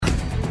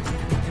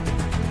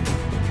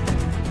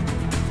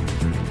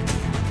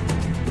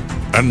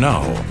And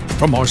now,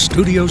 from our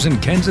studios in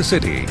Kansas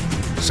City,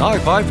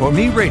 Sci-Fi for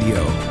Me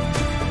Radio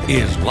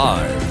is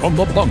live from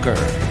the bunker.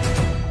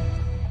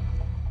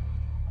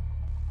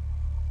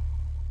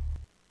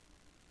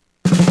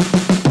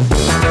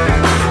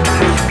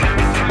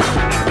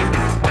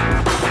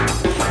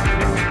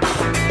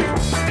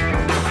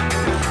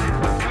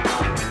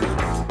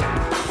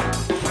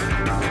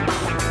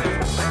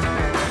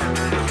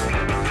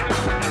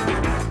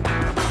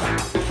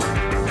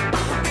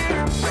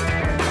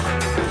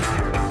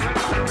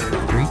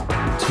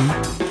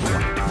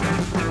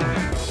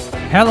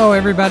 Hello,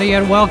 everybody,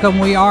 and welcome.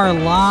 We are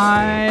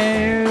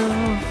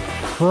live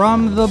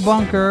from the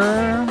bunker.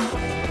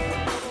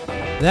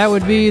 That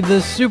would be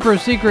the super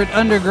secret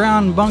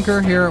underground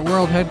bunker here at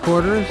World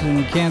Headquarters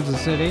in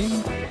Kansas City.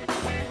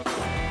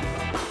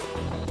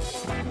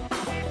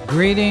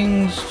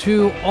 Greetings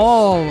to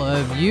all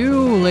of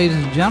you, ladies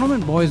and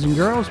gentlemen, boys and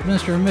girls,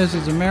 Mr. and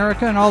Mrs.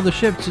 America, and all the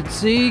ships at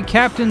sea,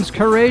 captains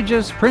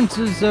courageous,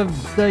 princes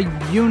of the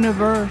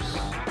universe,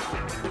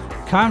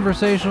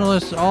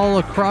 conversationalists all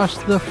across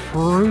the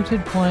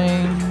fruited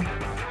plain.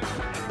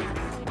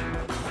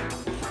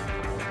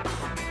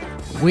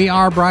 We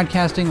are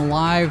broadcasting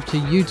live to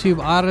YouTube,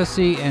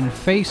 Odyssey, and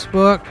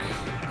Facebook.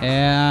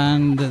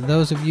 And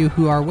those of you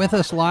who are with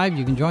us live,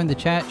 you can join the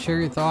chat,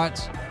 share your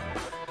thoughts.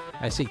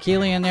 I see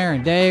Keely in there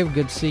and Dave.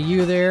 Good to see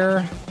you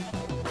there.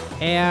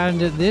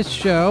 And this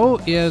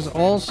show is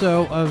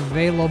also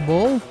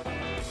available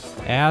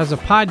as a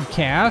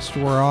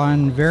podcast. We're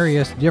on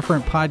various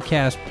different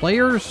podcast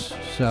players,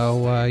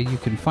 so you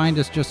can find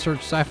us. Just search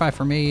Sci-Fi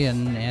for Me,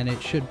 and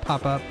it should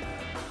pop up.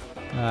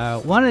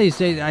 One of these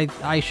days,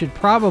 I should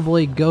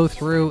probably go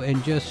through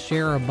and just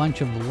share a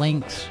bunch of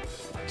links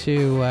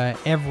to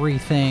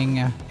everything,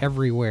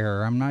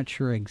 everywhere. I'm not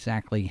sure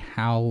exactly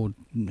how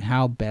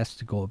best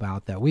to go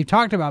about that. We've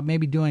talked about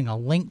maybe doing a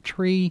link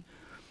tree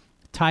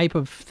type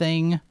of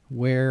thing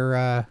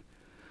where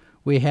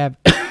we have...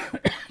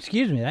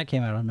 Excuse me, that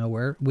came out of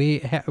nowhere.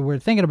 We're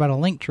thinking about a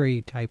link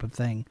tree type of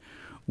thing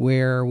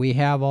where we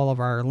have all of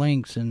our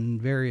links in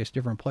various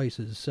different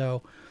places.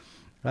 So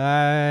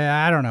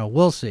I don't know.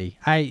 We'll see.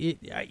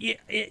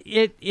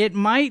 It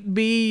might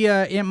be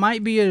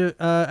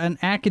an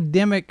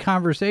academic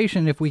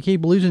conversation if we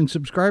keep losing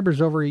subscribers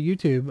over at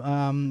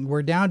YouTube.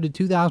 We're down to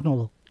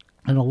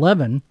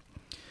 2011.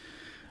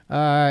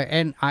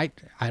 And I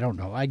don't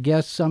know. I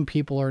guess some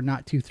people are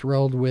not too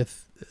thrilled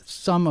with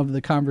some of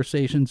the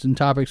conversations and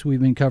topics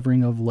we've been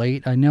covering of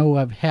late. I know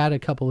I've had a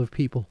couple of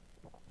people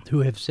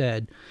who have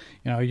said,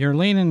 you're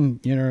leaning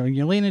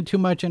too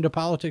much into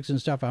politics and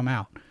stuff. I'm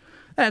out.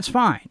 That's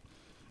fine.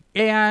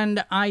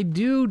 And I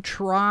do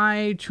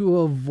try to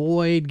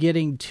avoid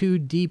getting too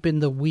deep in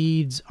the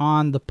weeds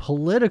on the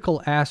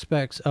political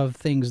aspects of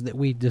things that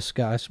we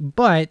discuss,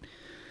 but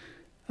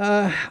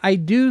I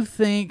do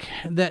think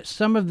that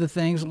some of the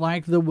things,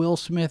 like the Will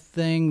Smith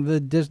thing,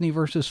 the Disney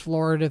versus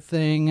Florida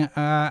thing,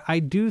 I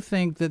do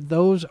think that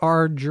those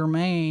are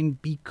germane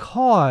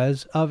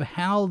because of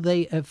how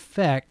they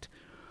affect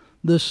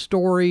the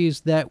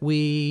stories that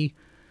we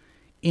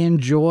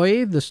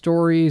enjoy, the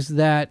stories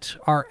that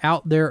are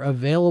out there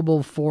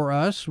available for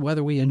us,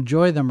 whether we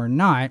enjoy them or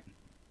not.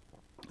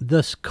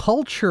 This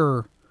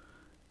culture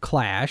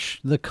clash,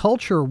 the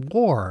culture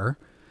war,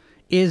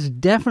 is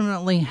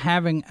definitely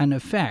having an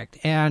effect,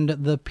 and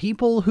the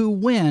people who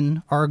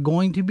win are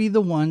going to be the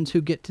ones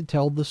who get to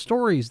tell the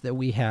stories that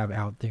we have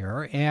out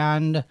there.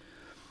 And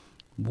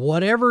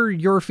whatever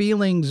your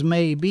feelings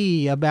may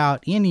be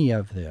about any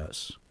of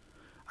this,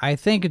 I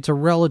think it's a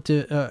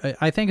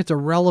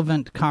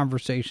relevant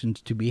conversation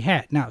to be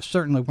had. Now,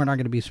 certainly we're not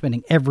going to be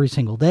spending every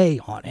single day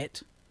on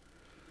it,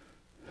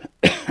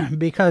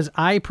 because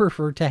I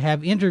prefer to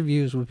have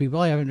interviews with people.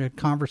 I have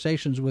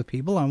conversations with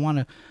people. I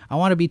want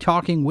to be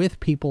talking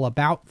with people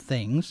about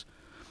things,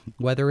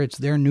 whether it's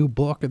their new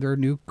book or their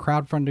new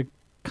crowdfunded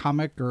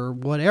comic or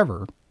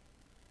whatever.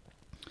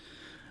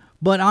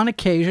 But on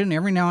occasion,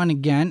 every now and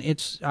again,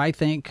 it's, I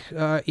think,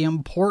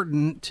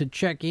 important to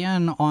check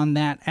in on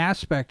that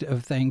aspect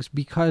of things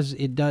because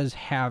it does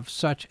have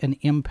such an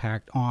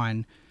impact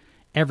on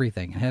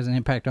everything. It has an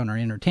impact on our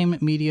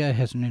entertainment media. It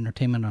has an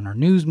impact on our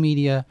news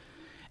media.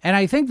 And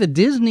I think the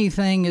Disney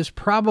thing is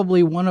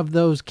probably one of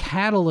those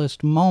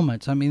catalyst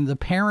moments. I mean, the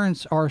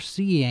parents are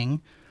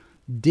seeing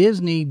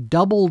Disney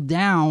double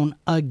down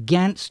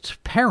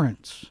against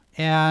parents.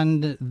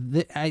 And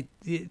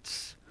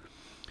it's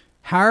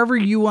however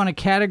you want to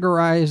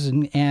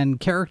categorize and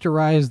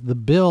characterize the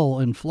bill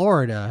in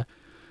Florida,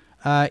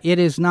 it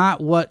is not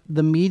what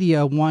the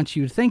media wants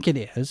you to think it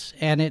is.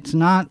 And it's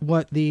not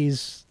what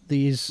these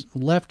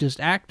leftist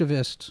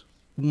activists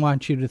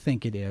want you to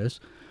think it is.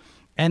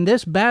 And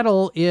this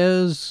battle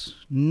is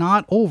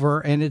not over,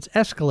 and it's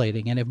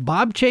escalating. And if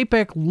Bob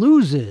Chapek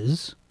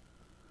loses,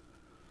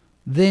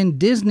 then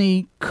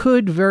Disney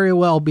could very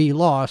well be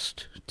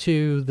lost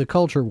to the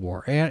culture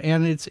war.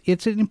 And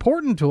it's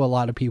important to a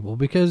lot of people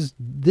because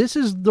this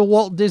is the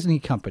Walt Disney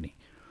Company.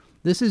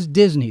 This is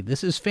Disney.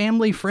 This is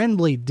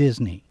family-friendly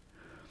Disney.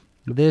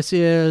 This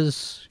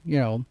is,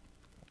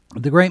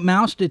 The Great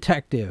Mouse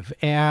Detective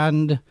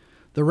and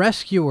The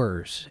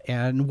Rescuers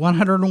and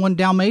 101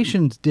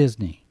 Dalmatians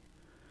Disney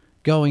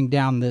going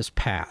down this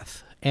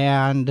path.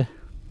 And a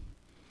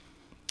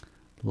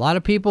lot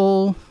of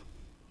people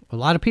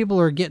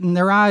are getting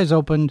their eyes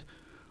opened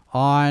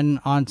on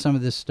some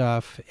of this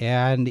stuff,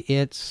 and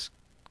it's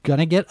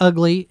gonna get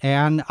ugly.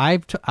 And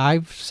I've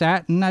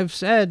sat and I've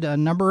said a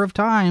number of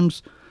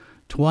times,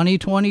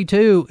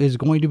 2022 is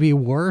going to be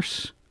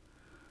worse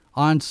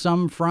on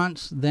some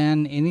fronts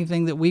than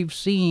anything that we've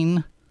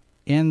seen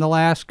in the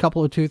last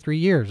couple of 2-3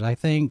 years. I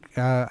think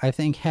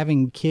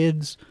having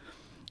kids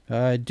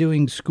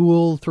doing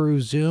school through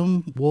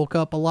Zoom woke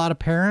up a lot of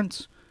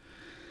parents,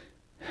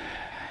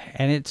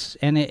 and it's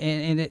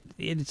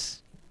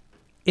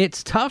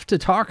tough to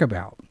talk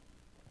about.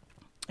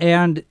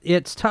 And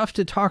it's tough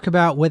to talk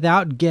about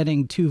without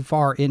getting too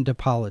far into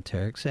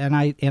politics. And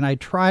I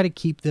try to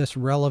keep this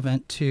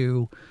relevant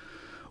to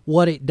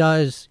what it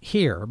does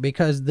here,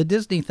 because the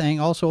Disney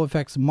thing also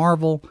affects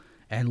Marvel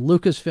and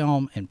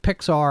Lucasfilm and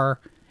Pixar,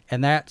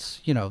 and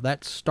that's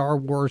Star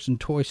Wars and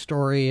Toy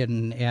Story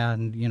and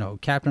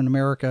Captain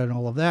America and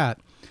all of that.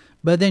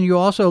 But then you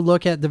also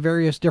look at the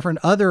various different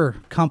other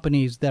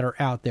companies that are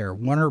out there,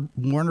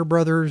 Warner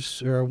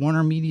Brothers or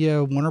Warner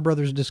Media, Warner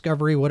Brothers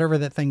Discovery, whatever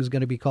that thing's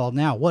going to be called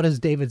now. What does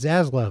David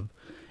Zaslav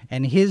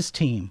and his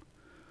team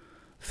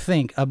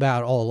think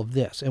about all of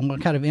this, and what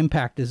kind of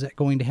impact is that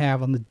going to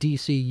have on the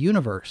DC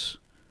universe?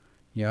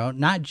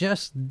 Not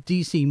just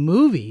DC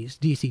movies,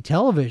 DC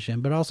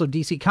television, but also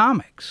DC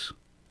Comics.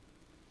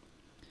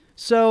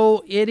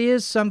 So it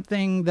is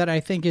something that I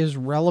think is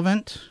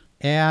relevant,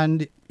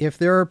 and if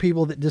there are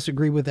people that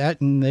disagree with that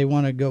and they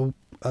want to go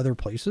other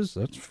places,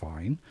 that's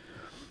fine.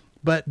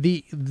 But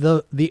the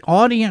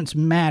audience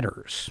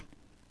matters.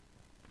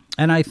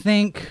 And I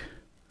think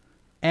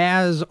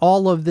as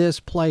all of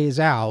this plays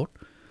out,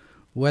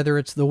 whether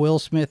it's the Will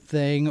Smith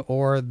thing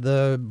or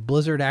the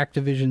Blizzard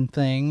Activision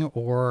thing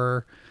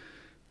or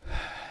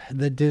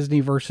the Disney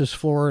versus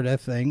Florida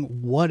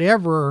thing,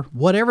 whatever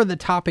the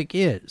topic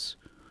is,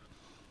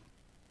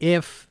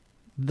 if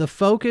the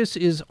focus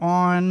is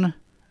on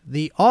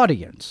the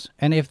audience,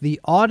 and if the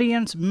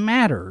audience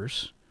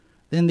matters,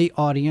 then the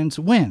audience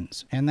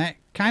wins. And that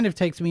kind of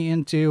takes me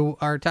into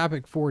our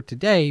topic for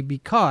today,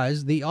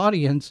 because the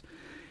audience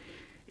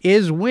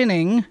is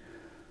winning,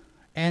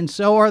 and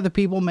so are the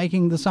people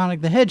making the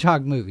Sonic the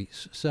Hedgehog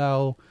movies.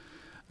 So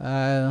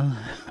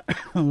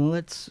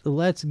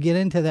let's get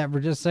into that for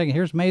just a second.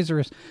 Here's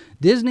Mazurus.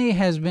 Disney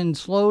has been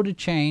slow to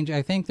change.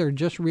 I think they're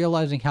just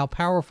realizing how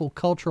powerful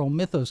cultural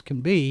mythos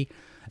can be,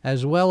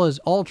 as well as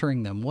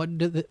altering them.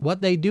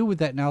 What they do with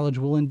that knowledge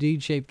will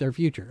indeed shape their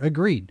future.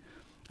 Agreed.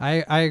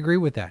 I agree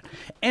with that.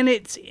 And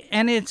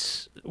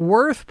it's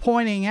worth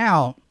pointing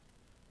out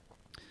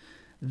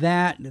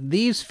that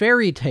these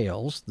fairy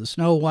tales, the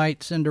Snow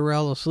White,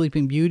 Cinderella,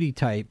 Sleeping Beauty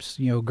types,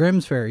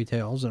 Grimm's fairy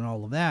tales and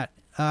all of that,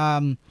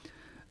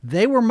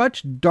 they were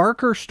much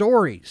darker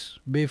stories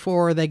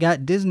before they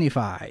got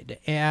Disney-fied.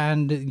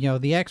 And,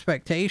 the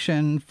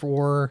expectation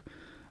for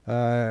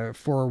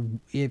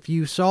if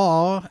you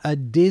saw a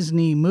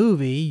Disney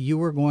movie, you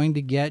were going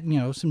to get,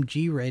 some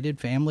G-rated,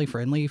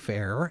 family-friendly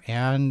fare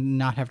and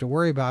not have to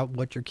worry about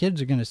what your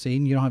kids are going to see,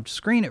 and you don't have to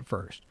screen it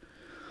first.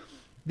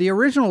 The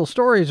original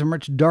stories are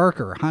much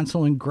darker.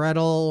 Hansel and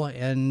Gretel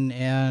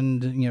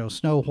and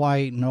Snow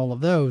White and all of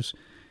those.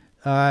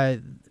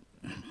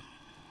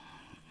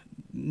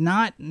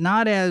 Not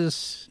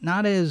as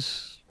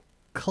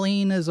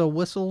clean as a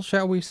whistle,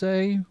 shall we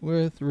say,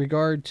 with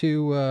regard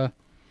to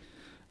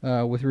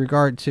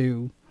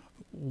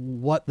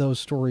what those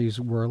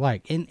stories were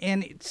like. And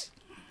it's,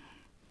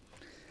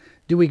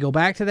 do we go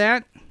back to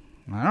that?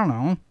 I don't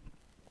know.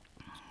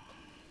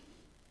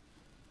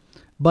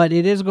 But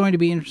it is going to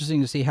be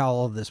interesting to see how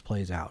all of this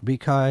plays out,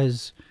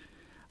 because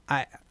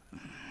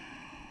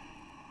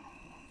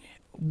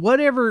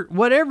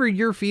whatever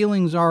your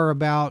feelings are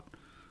about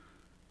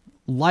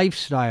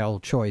lifestyle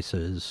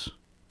choices,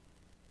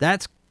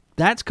 that's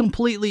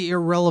completely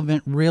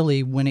irrelevant,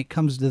 really, when it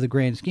comes to the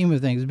grand scheme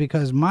of things,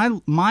 because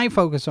my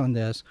focus on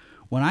this,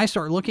 when I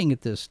start looking at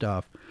this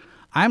stuff,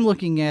 I'm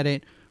looking at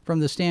it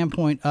from the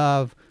standpoint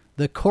of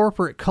the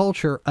corporate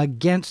culture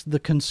against the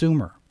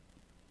consumer.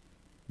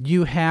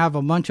 You have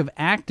a bunch of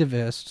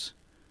activists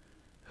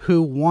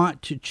who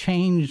want to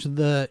change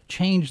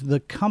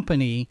the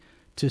company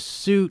to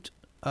suit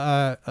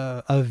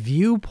a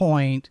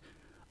viewpoint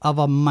of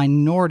a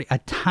minority, a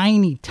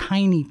tiny,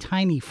 tiny,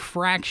 tiny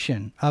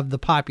fraction of the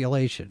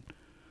population.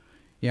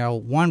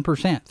 1%,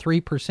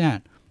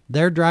 3%.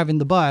 They're driving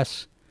the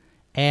bus,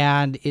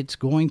 and it's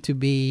going to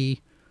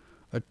be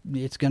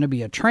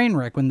a train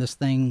wreck when this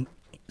thing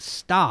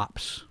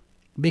stops,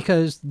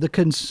 because the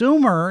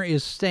consumer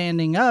is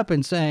standing up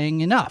and saying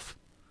enough.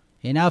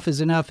 Enough is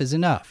enough is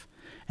enough.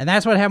 And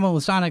that's what happened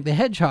with Sonic the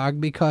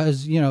Hedgehog,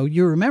 because,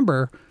 you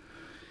remember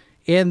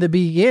in the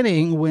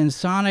beginning when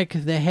Sonic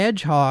the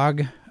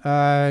Hedgehog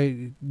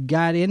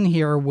got in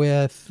here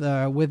with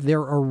their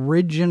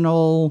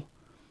original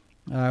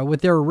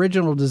with their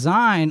original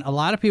design, a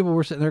lot of people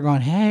were sitting there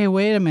going, hey,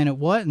 wait a minute,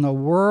 what in the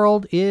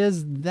world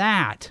is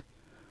that?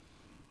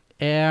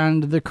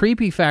 And the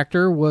creepy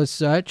factor was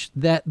such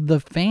that the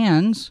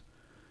fans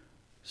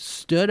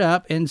stood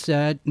up and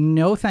said,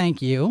 no,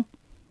 thank you.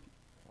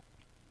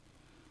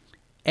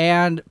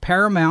 And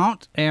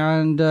Paramount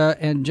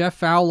and Jeff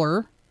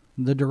Fowler,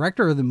 the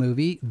director of the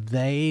movie,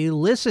 they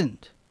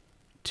listened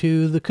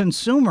to the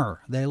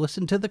consumer. They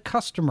listened to the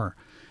customer.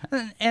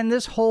 And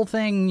this whole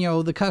thing,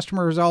 the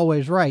customer is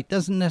always right,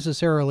 doesn't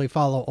necessarily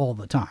follow all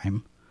the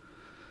time.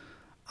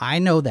 I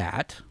know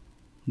that.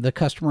 The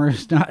customer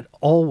is not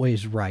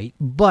always right.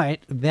 But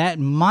that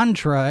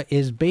mantra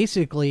is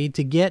basically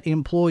to get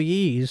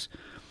employees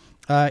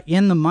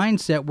in the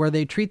mindset where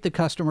they treat the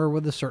customer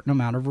with a certain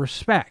amount of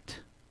respect.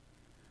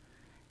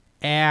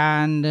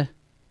 And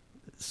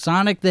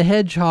Sonic the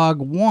Hedgehog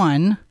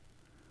 1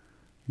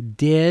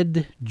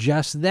 did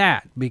just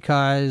that,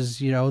 because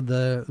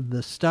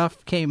the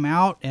stuff came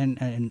out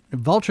and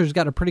Vulture's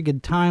got a pretty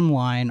good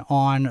timeline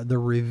on the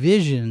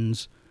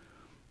revisions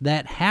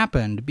that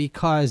happened,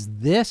 because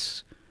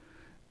this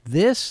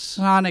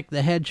Sonic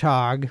the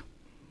Hedgehog,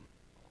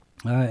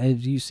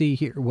 as you see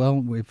here,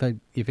 well,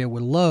 if it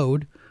would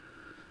load,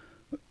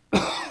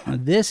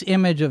 this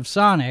image of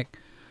Sonic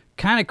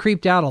kind of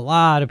creeped out a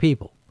lot of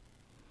people,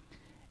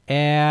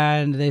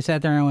 and they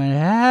sat there and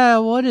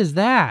went, what is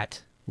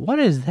that? What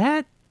is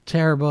that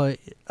terrible,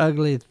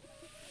 ugly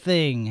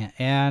thing?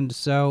 And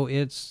so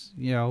it's,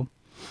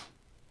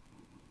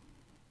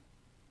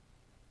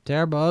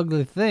 terrible,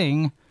 ugly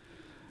thing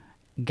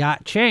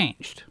got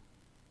changed,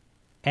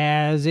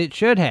 as it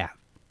should have.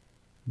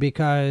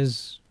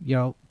 Because,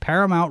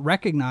 Paramount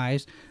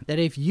recognized that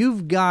if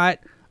you've got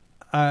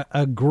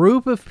a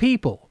group of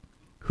people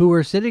who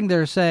are sitting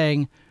there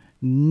saying,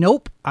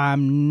 nope,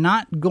 I'm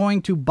not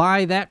going to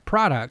buy that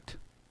product,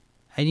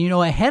 and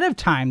ahead of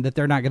time that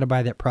they're not going to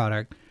buy that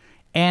product,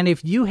 and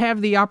if you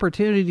have the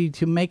opportunity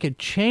to make a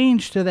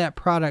change to that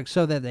product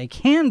so that they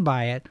can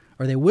buy it,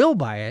 or they will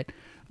buy it,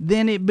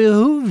 then it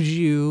behooves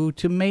you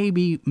to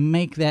maybe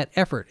make that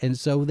effort. And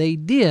so they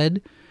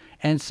did,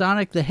 and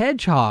Sonic the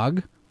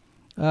Hedgehog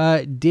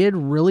did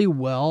really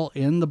well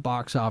in the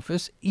box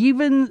office,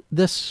 even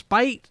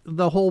despite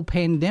the whole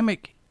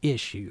pandemic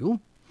issue.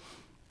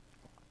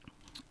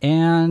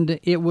 And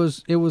it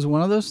was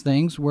one of those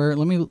things where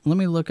let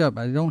me look up.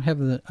 I don't have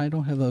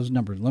those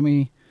numbers. Let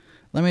me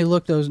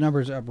look those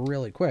numbers up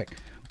really quick.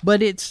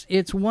 But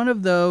it's one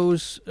of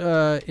those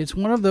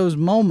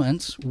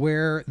moments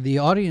where the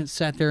audience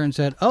sat there and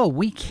said, "Oh,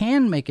 we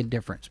can make a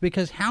difference."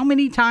 Because how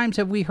many times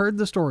have we heard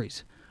the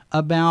stories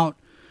about,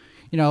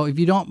 if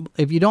you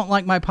don't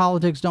like my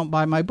politics, don't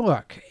buy my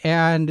book,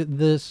 and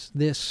this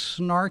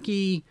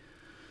snarky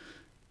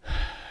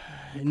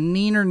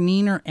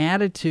neener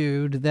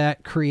attitude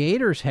that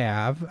creators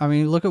have. I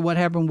mean, look at what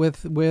happened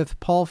with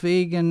Paul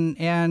Feig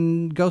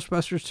and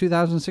Ghostbusters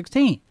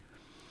 2016.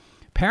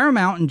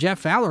 Paramount and Jeff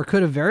Fowler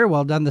could have very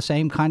well done the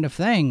same kind of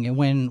thing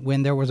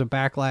when there was a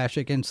backlash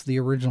against the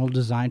original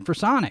design for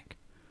Sonic.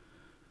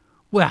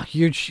 Well,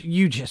 you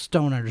just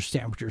don't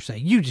understand what you're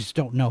saying. You just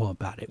don't know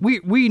about it.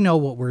 We know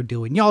what we're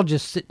doing. Y'all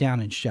just sit down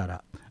and shut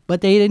up.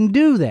 But they didn't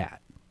do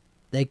that.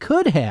 They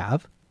could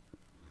have.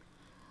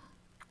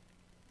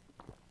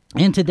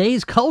 In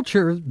today's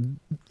culture,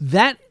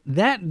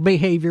 that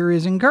behavior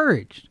is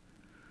encouraged.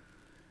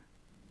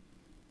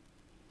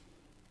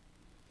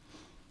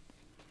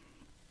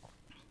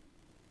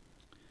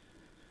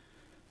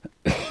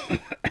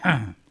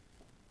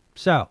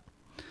 So,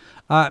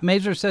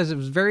 Mazer says it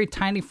was a very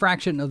tiny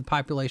fraction of the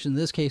population. In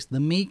this case, the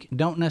meek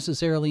don't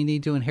necessarily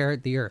need to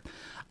inherit the earth.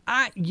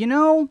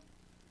 The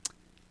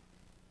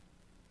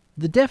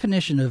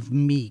definition of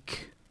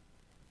meek,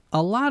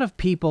 a lot of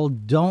people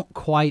don't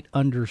quite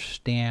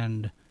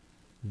understand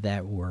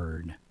that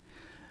word.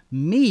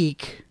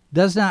 Meek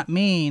does not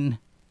mean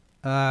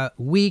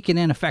weak and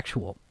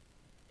ineffectual.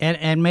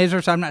 And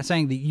Mazers, I'm not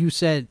saying that you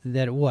said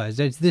that it was.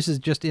 This is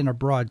just in a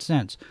broad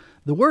sense.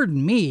 The word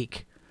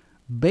meek,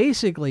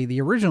 basically the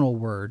original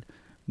word,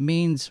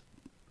 means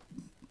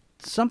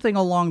something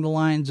along the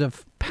lines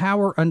of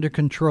power under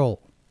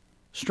control,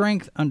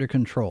 strength under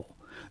control.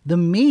 The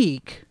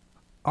meek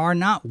are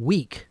not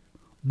weak.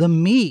 The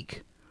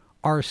meek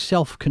are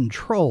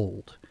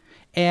self-controlled.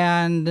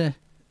 And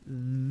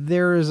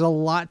there is a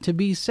lot to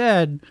be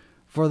said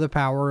for the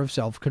power of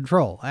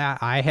self-control.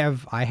 I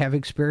have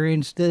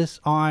experienced this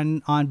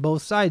on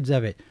both sides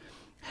of it,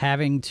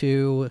 having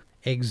to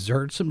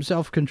exert some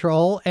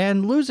self-control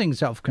and losing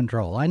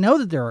self-control. I know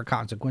that there are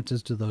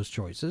consequences to those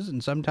choices,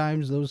 and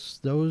sometimes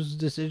those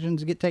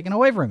decisions get taken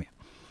away from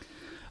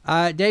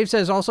you. Dave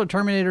says also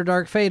Terminator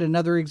Dark Fate,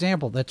 another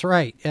example. That's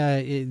right.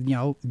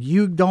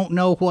 You don't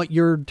know what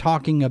you're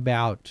talking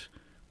about,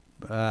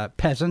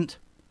 peasant.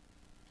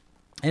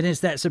 And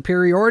it's that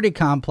superiority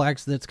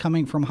complex that's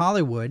coming from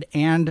Hollywood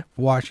and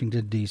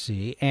Washington,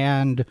 D.C.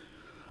 and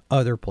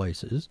other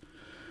places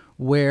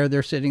where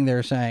they're sitting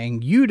there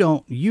saying, you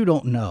don't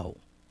know.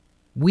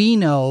 We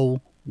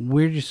know.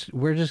 We're just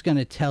going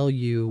to tell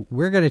you.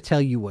 We're going to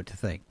tell you what to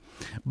think.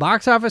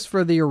 Box office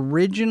for the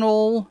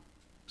original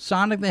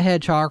Sonic the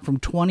Hedgehog from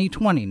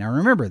 2020. Now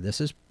remember,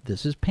 this is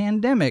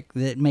pandemic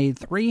that made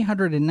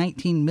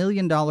 $319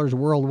 million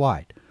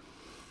worldwide.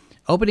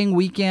 Opening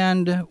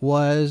weekend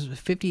was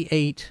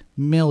 $58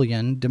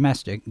 million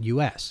domestic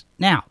U.S.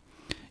 Now,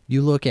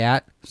 you look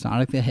at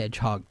Sonic the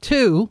Hedgehog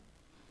 2,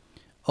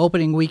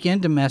 opening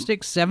weekend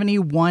domestic,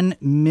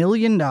 $71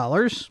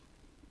 million.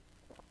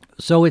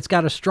 So it's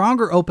got a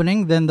stronger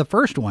opening than the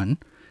first one.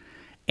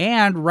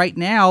 And right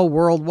now,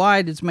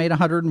 worldwide, it's made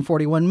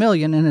 $141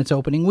 million in its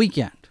opening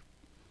weekend.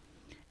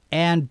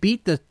 And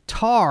beat the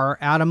tar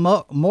out of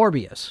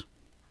Morbius.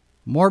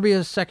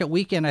 Morbius' second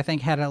weekend, I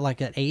think, had an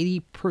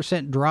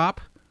 80%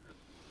 drop.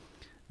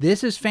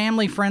 This is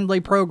family-friendly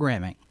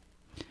programming.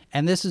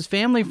 And this is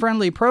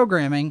family-friendly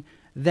programming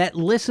that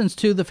listens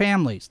to the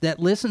families, that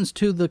listens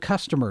to the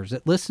customers,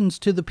 that listens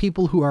to the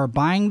people who are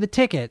buying the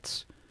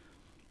tickets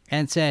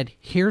and said,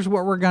 here's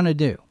what we're going to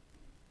do.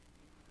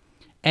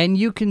 And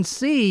you can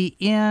see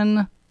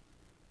in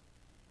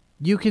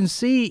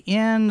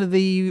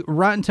the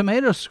Rotten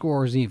Tomatoes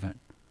scores even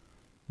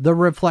the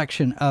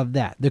reflection of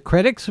that. The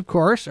critics, of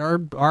course,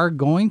 are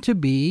going to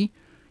be,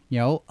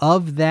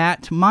 of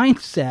that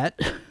mindset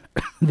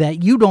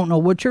that you don't know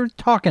what you're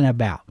talking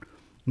about.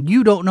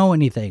 You don't know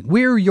anything.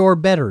 We're your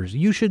betters.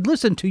 You should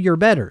listen to your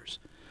betters.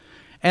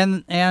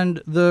 And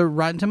the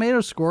Rotten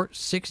Tomatoes score,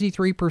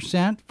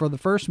 63% for the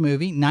first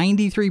movie,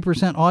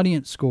 93%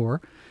 audience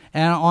score.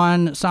 And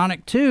on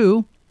Sonic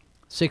 2,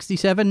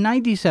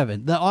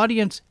 67-97. The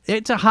audience,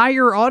 it's a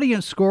higher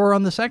audience score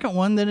on the second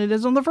one than it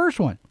is on the first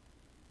one.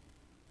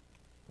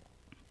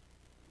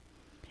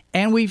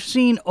 And we've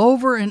seen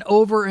over and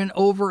over and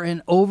over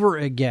and over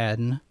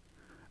again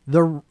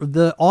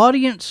the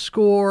audience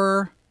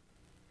score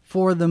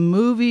for the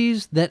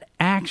movies that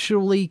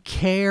actually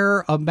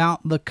care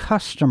about the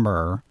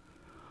customer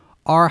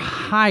are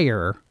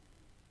higher,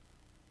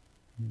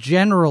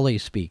 generally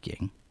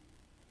speaking.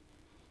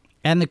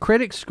 And the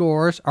critic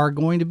scores are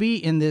going to be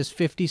in this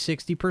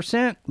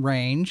 50-60%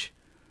 range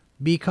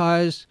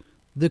because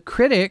the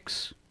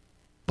critics,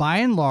 by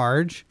and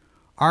large,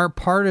 are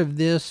part of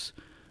this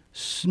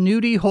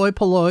snooty hoi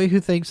polloi who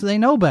thinks they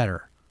know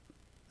better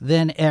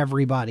than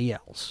everybody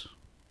else.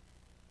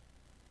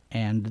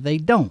 And they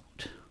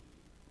don't.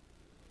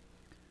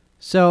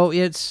 So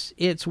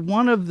it's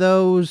one of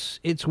those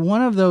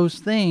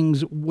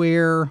things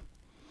where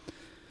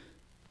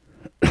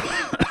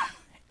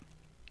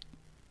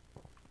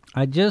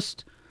I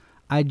just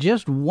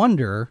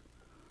wonder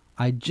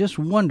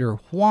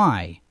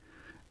why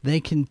they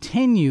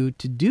continue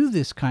to do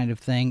this kind of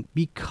thing,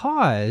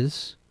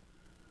 because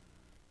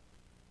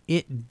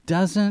it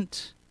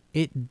doesn't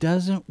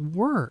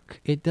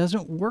work. It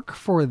doesn't work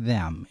for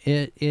them.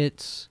 They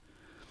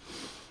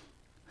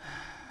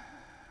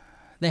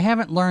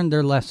haven't learned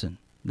their lesson.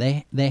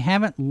 They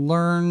haven't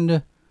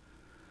learned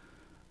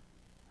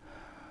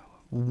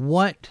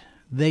what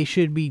they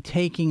should be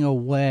taking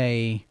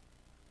away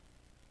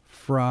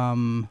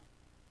from.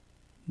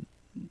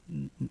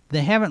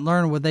 They haven't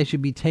learned what they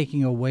should be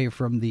taking away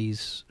from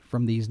these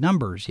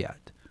numbers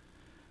yet.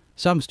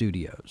 Some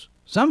studios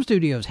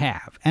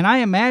have, and I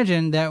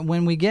imagine that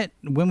when we get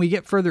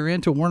further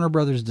into Warner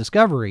Brothers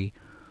Discovery,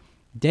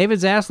 David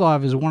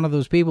Zaslav is one of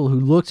those people who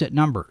looks at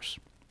numbers.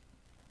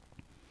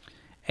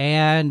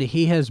 And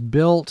he has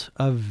built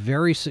a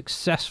very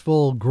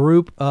successful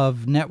group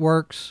of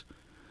networks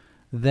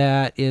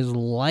that is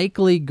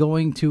likely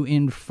going to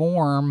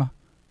inform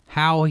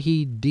how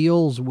he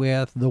deals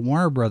with the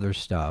Warner Brothers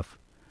stuff.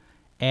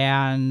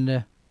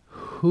 And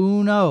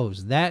who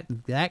knows? That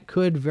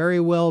could very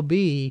well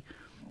be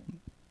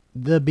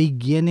the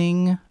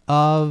beginning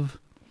of,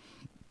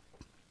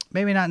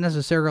 maybe not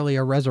necessarily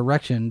a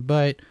resurrection,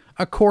 but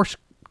a course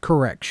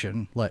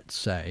correction, let's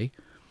say.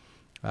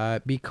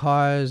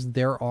 Because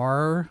there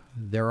are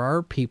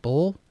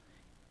people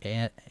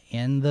in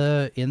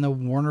the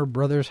Warner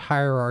Brothers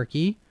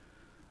hierarchy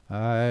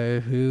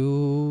who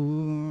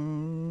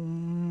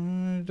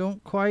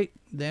don't quite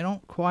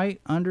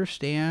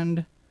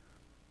understand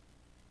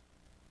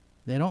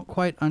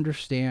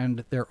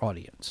their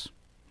audience.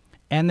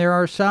 And there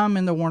are some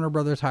in the Warner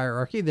Brothers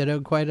hierarchy that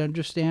don't quite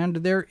understand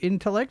their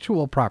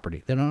intellectual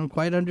property. They don't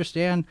quite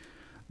understand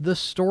the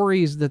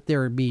stories that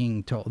they're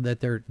being told, that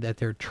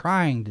they're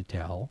trying to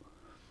tell.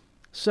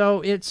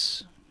 So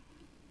it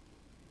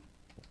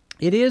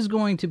is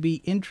going to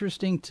be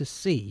interesting to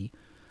see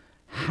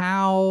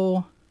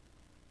how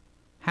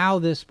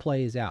this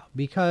plays out,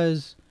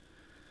 because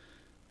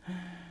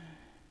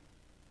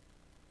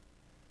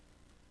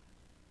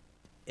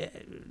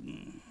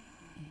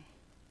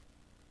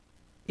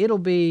it'll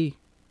be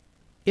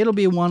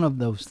one of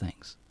those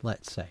things,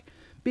 let's say,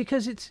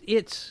 because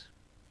it's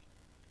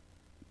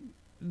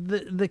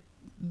the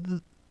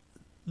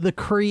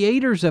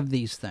creators of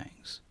these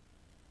things.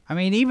 I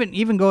mean,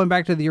 even going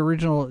back to the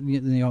original,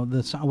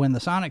 when the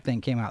Sonic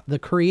thing came out, the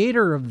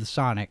creator of the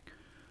Sonic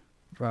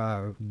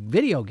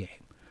video game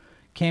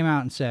came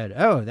out and said,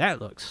 "Oh, that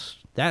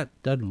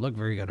doesn't look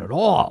very good at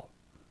all."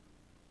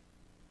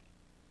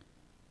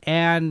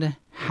 And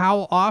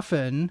how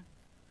often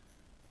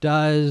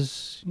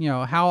does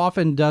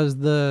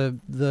the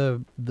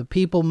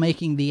people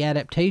making the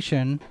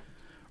adaptation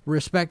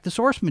respect the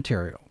source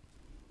material?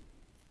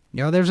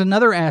 There's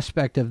another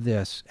aspect of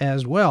this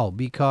as well,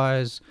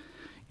 because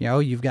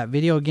you've got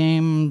video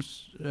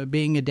games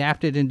being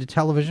adapted into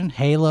television.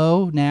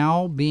 Halo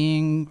now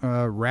being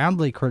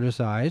roundly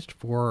criticized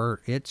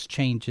for its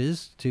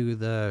changes to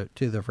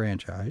the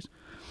franchise.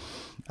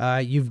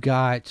 You've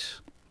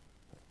got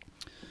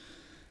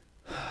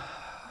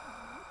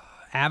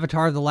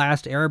Avatar: The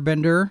Last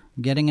Airbender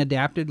getting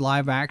adapted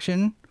live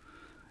action,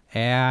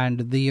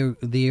 and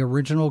the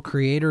original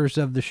creators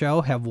of the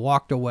show have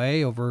walked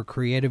away over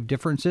creative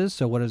differences.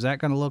 So what is that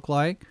going to look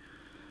like?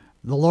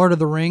 The Lord of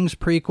the Rings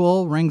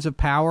prequel, Rings of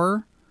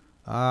Power,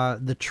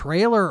 the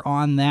trailer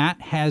on that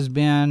has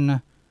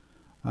been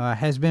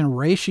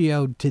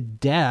ratioed to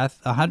death.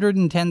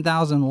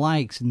 110,000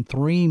 likes and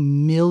 3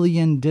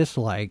 million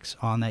dislikes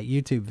on that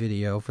YouTube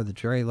video for the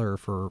trailer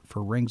for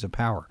Rings of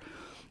Power.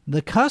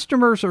 The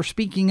customers are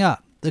speaking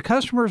up. The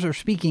customers are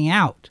speaking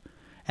out.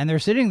 And they're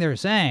sitting there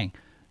saying,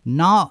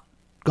 not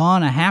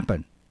gonna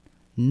happen.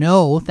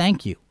 No,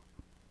 thank you.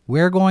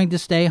 We're going to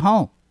stay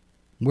home.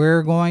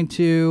 We're going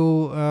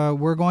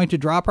to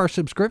drop our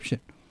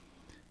subscription.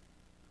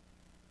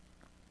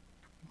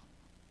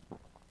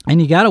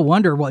 And you got to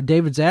wonder what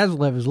David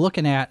Zaslav is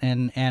looking at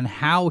and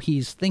how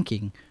he's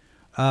thinking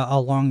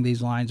along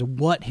these lines,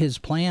 what his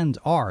plans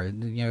are.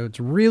 It's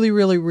really,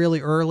 really,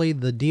 really early.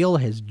 The deal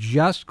has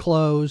just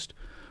closed.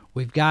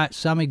 We've got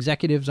some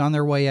executives on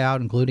their way out,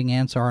 including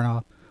Ann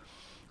Sarnoff.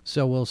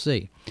 So we'll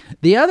see.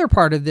 The other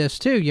part of this,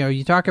 too,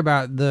 you talk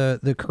about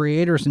the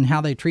creators and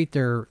how they treat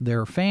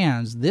their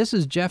fans. This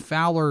is Jeff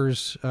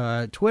Fowler's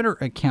Twitter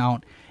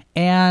account.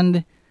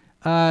 And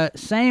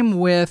same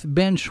with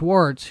Ben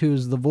Schwartz,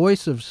 who's the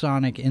voice of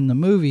Sonic in the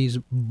movies.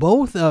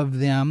 Both of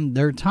them,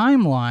 their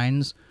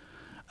timelines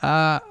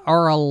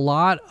are a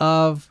lot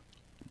of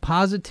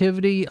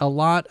positivity, a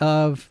lot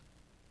of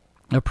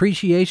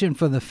appreciation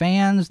for the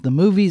fans. The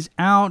movie's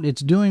out,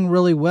 it's doing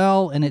really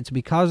well, and it's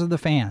because of the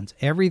fans.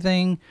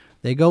 Everything,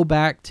 they go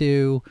back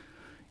to,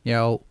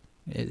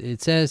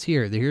 it says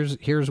here,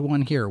 here's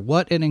one here.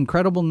 What an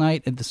incredible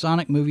night at the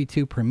Sonic Movie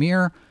 2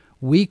 premiere.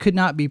 We could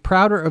not be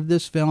prouder of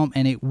this film,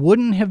 and it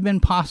wouldn't have been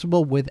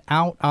possible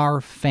without our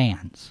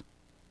fans.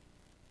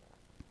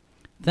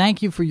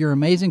 Thank you for your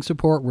amazing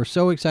support. We're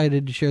so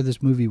excited to share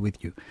this movie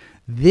with you.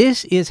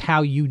 This is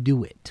how you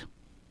do it.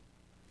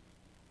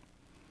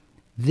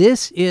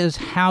 This is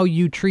how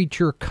you treat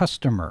your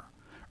customer.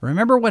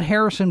 Remember what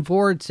Harrison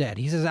Ford said.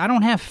 He says, I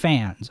don't have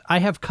fans. I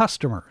have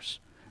customers.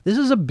 This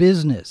is a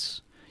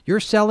business. You're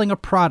selling a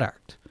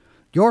product.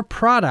 Your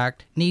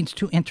product needs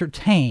to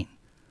entertain.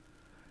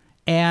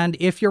 And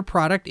if your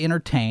product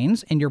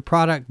entertains and your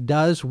product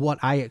does what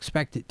I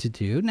expect it to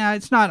do, now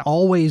it's not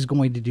always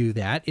going to do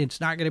that. It's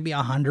not going to be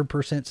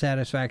 100%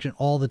 satisfaction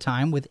all the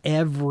time with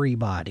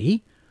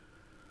everybody.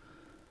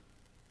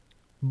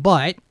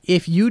 But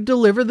if you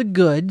deliver the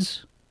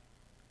goods,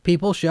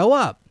 people show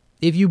up.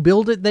 If you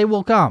build it, they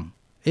will come.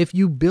 If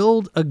you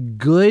build a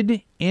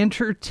good,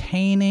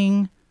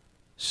 entertaining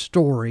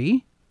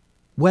story,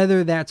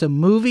 whether that's a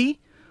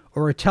movie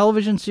or a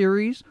television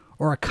series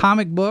or a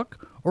comic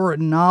book or a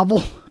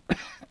novel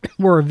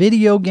or a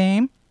video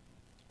game.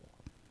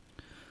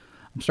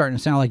 I'm starting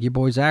to sound like your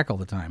boy Zach all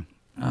the time.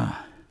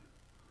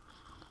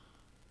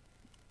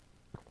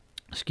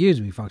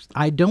 Excuse me, folks.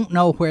 I don't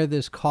know where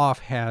this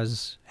cough I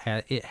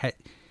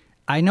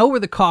know where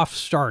the cough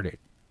started.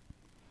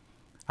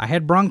 I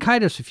had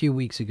bronchitis a few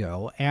weeks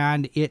ago,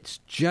 and it's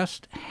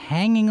just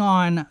hanging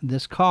on,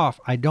 this cough.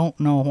 I don't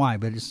know why,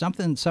 but it's some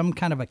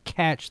kind of a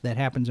catch that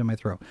happens in my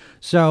throat.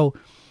 So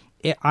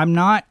I'm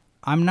not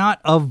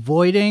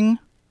avoiding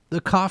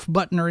the cough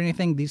button or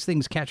anything. These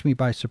things catch me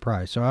by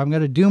surprise. So I'm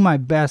going to do my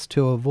best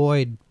to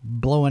avoid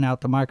blowing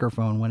out the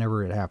microphone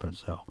whenever it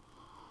happens. So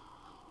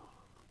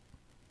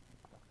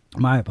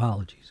my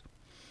apologies.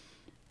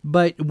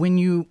 But when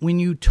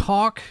you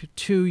talk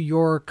to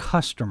your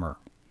customer,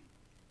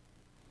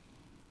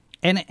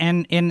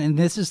 and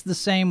this is the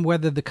same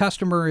whether the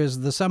customer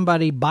is the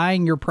somebody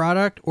buying your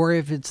product or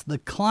if it's the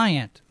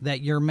client that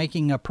you're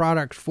making a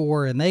product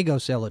for and they go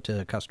sell it to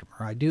the customer.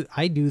 I do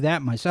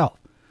that myself.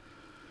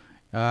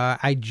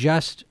 I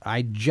just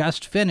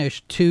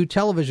finished 2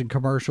 television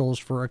commercials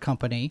for a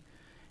company,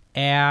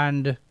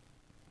 and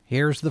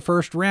here's the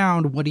first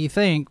round. What do you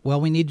think? Well,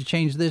 we need to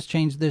change this,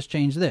 change this,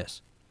 change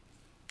this.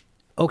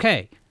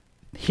 Okay,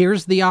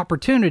 here's the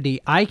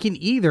opportunity. I can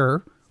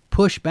either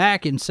push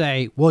back and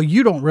say, well,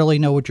 you don't really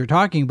know what you're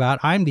talking about.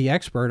 I'm the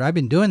expert. I've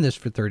been doing this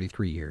for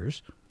 33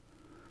 years.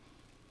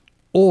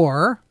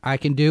 Or I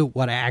can do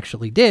what I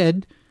actually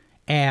did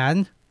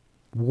and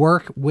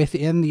work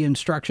within the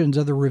instructions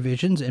of the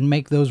revisions and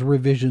make those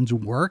revisions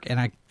work.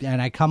 And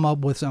I come up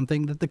with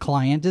something that the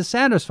client is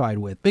satisfied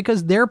with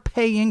because they're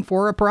paying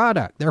for a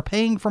product. They're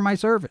paying for my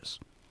service.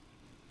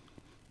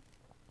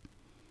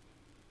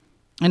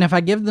 And if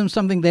I give them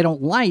something they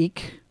don't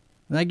like,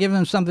 And I give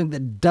them something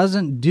that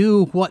doesn't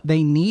do what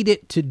they need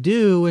it to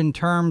do in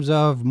terms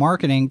of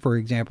marketing, for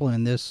example,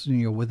 in this,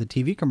 with a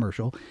TV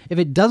commercial. If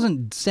it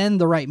doesn't send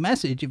the right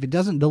message, if it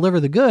doesn't deliver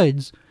the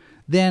goods,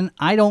 then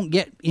I don't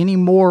get any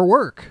more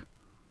work.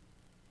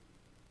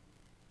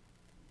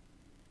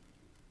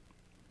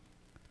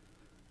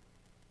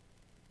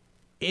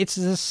 It's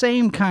the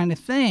same kind of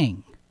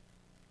thing.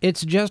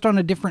 It's just on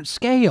a different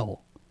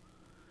scale.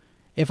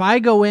 If I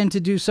go in to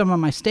do some of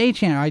my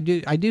stagehand, I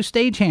do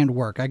stagehand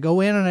work. I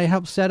go in and I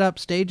help set up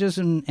stages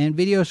and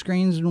video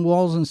screens and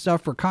walls and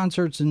stuff for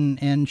concerts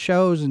and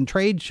shows and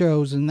trade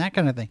shows and that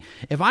kind of thing.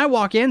 If I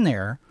walk in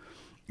there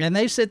and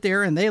they sit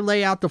there and they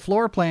lay out the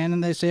floor plan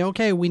and they say,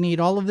 okay, we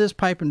need all of this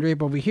pipe and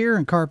drape over here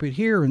and carpet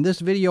here and this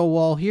video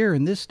wall here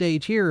and this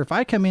stage here. If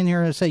I come in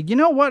here and say, you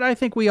know what, I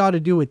think we ought to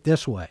do it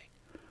this way,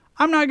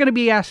 I'm not going to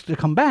be asked to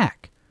come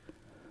back.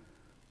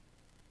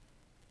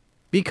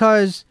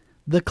 Because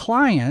the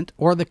client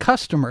or the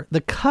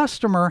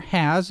customer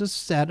has a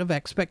set of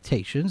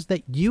expectations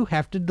that you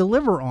have to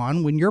deliver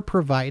on when you're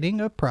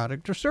providing a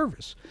product or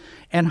service.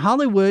 And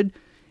Hollywood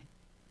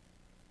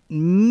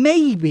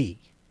maybe,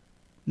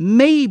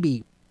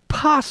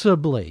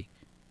 possibly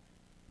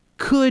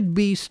could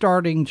be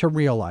starting to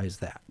realize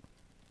that.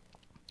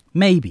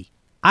 Maybe.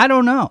 I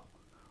don't know.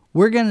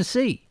 We're going to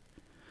see.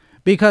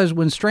 Because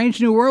when Strange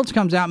New Worlds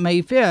comes out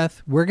May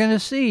 5th, we're going to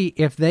see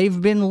if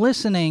they've been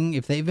listening,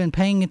 if they've been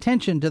paying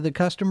attention to the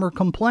customer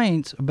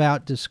complaints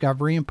about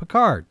Discovery and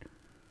Picard.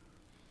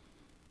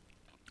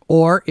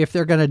 Or if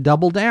they're going to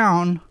double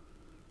down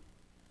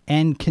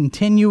and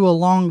continue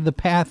along the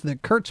path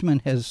that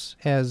Kurtzman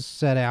has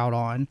set out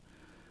on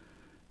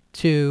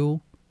to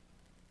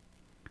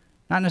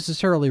not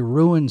necessarily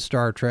ruin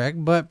Star Trek,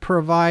 but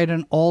provide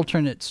an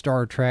alternate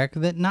Star Trek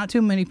that not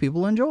too many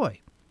people enjoy.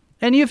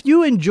 And if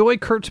you enjoy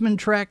Kurtzman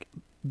Trek,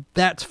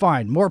 that's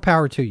fine. More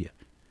power to you.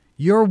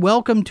 You're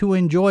welcome to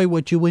enjoy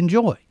what you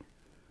enjoy.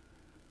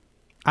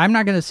 I'm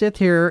not going to sit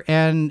here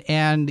and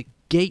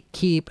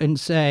gatekeep and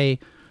say,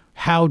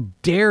 how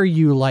dare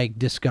you like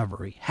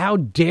Discovery? How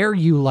dare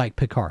you like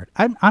Picard?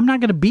 I'm not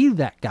going to be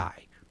that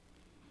guy.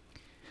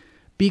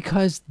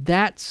 Because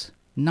that's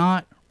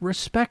not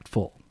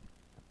respectful.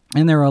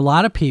 And there are a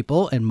lot of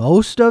people, and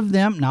most of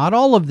them, not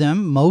all of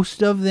them,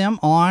 most of them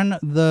on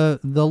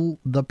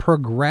the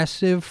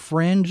progressive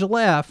fringe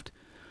left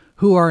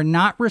who are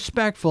not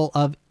respectful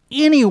of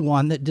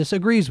anyone that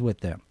disagrees with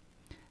them.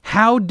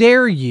 How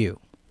dare you?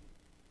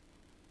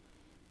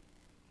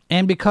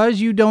 And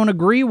because you don't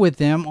agree with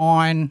them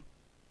on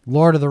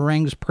Lord of the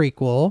Rings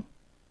prequel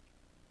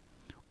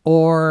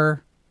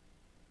or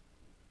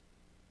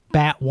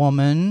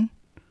Batwoman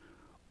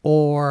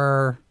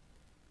or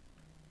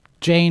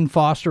Jane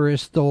Foster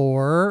as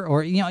Thor,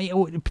 or,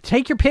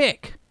 take your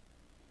pick.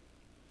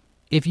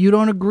 If you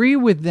don't agree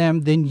with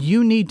them, then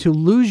you need to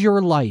lose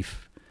your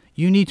life.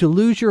 You need to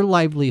lose your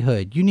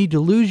livelihood. You need to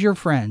lose your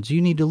friends.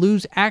 You need to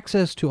lose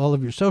access to all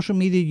of your social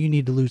media. You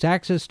need to lose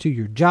access to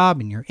your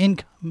job and your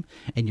income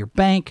and your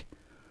bank.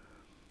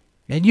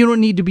 And you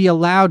don't need to be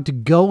allowed to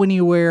go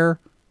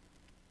anywhere.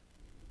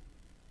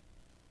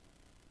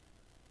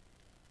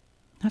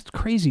 That's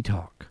crazy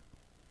talk.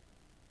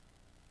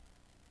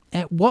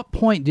 At what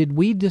point did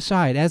we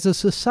decide as a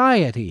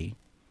society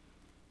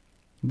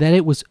that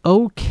it was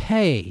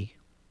okay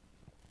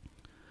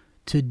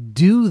to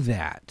do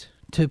that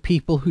to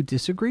people who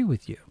disagree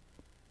with you?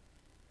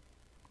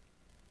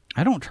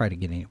 I don't try to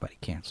get anybody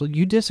canceled.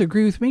 You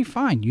disagree with me?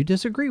 Fine, you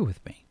disagree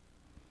with me.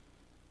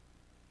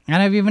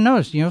 And I've even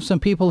noticed, some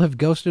people have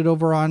ghosted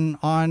over on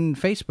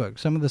Facebook.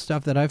 Some of the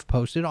stuff that I've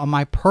posted on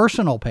my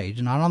personal page,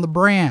 not on the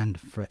brand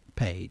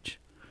page.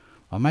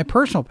 On my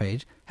personal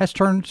page has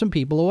turned some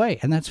people away,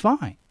 and that's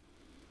fine.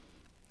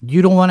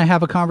 You don't want to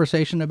have a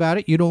conversation about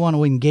it. You don't want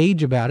to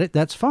engage about it.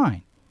 That's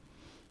fine.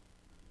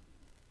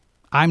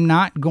 I'm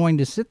not going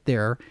to sit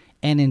there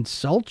and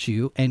insult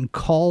you and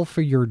call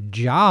for your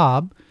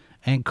job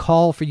and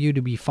call for you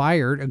to be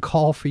fired and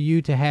call for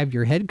you to have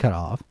your head cut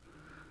off,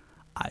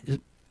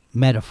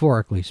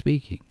 metaphorically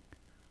speaking.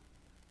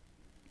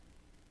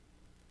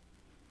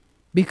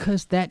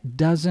 Because that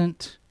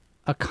doesn't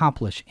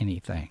accomplish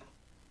anything.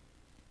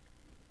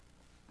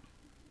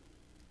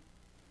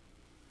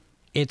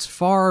 It's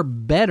far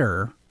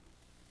better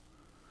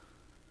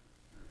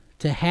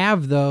to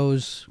have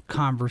those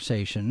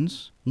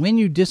conversations. When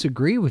you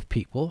disagree with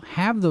people,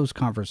 have those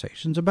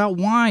conversations about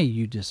why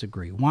you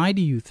disagree. Why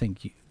do you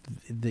think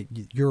that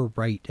you're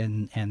right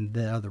and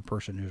the other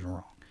person is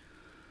wrong?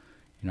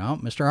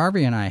 Mr.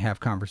 Harvey and I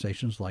have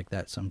conversations like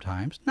that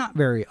sometimes, not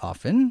very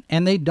often,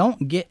 and they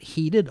don't get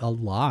heated a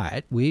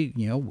lot. We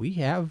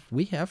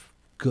have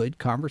good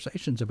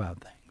conversations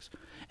about things.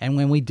 And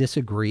when we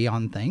disagree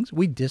on things,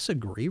 we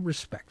disagree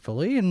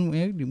respectfully and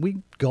we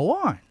go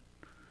on.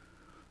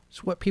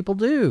 It's what people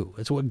do.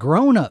 It's what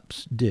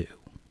grown-ups do.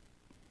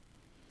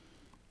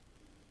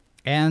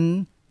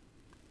 And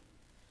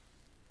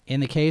in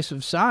the case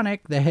of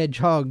Sonic the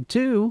Hedgehog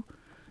 2,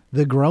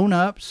 the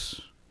grown-ups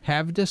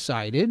have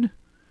decided,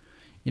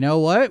 you know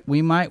what,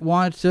 we might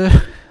want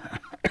to,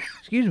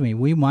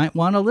 we might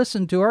want to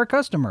listen to our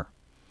customer.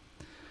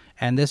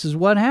 And this is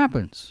what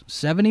happens.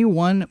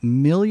 $71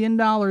 million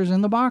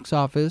in the box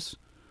office.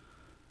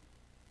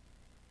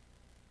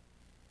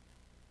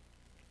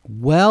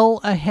 Well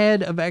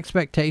ahead of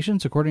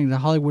expectations, according to the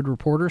Hollywood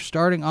Reporter,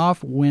 starting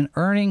off when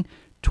earning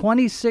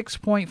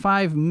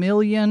 $26.5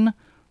 million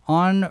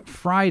on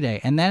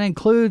Friday. And that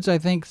includes, I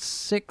think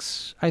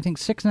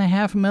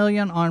 $6.5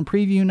 million on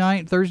preview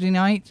night, Thursday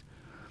night.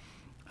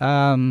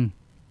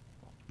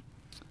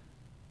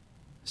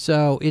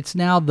 So it's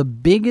now the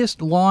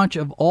biggest launch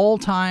of all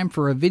time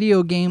for a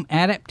video game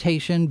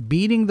adaptation,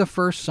 beating the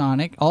first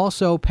Sonic.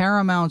 Also,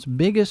 Paramount's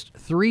biggest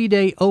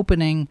 3-day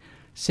opening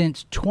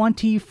since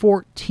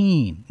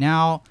 2014.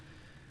 Now,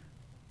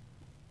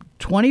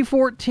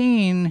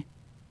 2014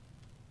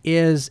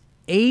 is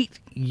 8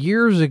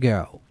 years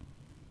ago.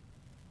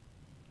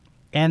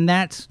 And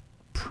that's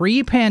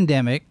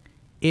pre-pandemic.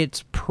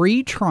 It's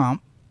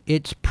pre-Trump.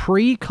 It's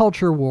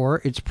pre-culture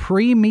war. It's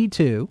pre-Me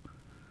Too.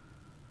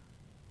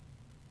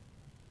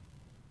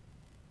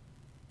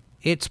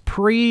 It's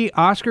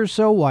pre-Oscars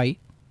So White.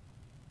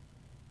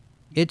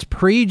 It's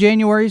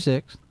pre-January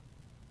 6th.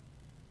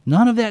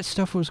 None of that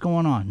stuff was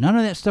going on. None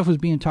of that stuff was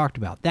being talked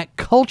about. That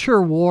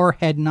culture war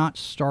had not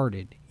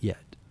started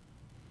yet.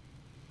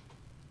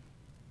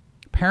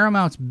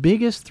 Paramount's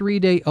biggest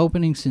 3-day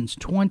opening since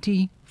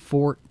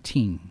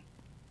 2014.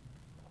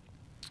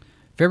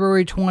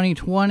 February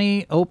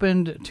 2020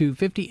 opened to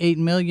 $58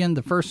 million,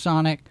 the first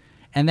Sonic.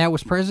 And that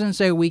was President's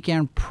Day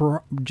weekend,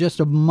 just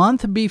a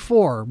month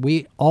before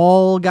we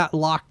all got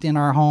locked in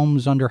our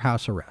homes under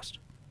house arrest.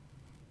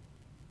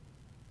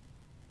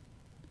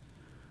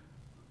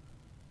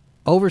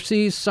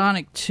 Overseas,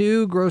 Sonic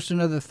 2 grossed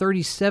another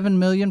 $37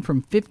 million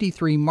from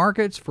 53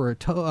 markets for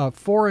a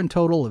foreign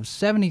total of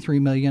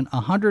 $73 million,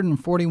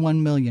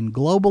 $141 million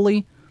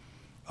globally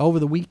over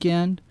the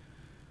weekend.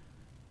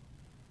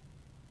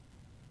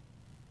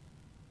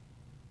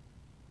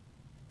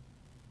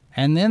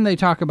 And then they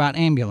talk about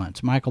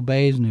Ambulance, Michael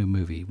Bay's new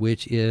movie,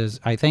 which is,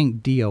 I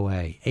think,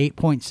 DOA,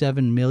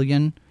 $8.7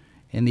 million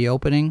in the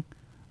opening.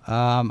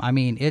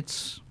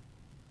 It's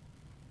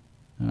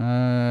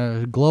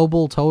a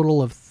global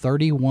total of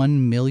 $31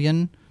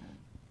 million.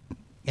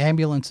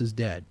 Ambulance is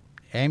dead.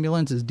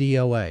 Ambulance is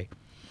DOA.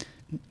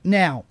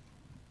 Now,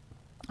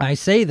 I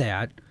say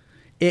that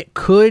it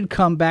could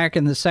come back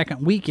in the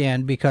second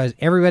weekend because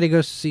everybody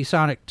goes to see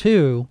Sonic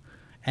 2.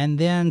 And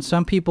then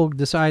some people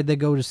decide they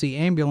go to see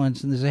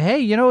Ambulance and they say,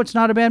 hey, it's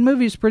not a bad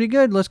movie. It's pretty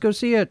good. Let's go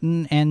see it.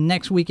 And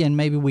next weekend,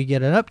 maybe we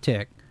get an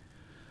uptick.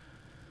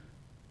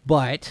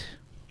 But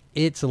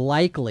it's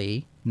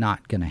likely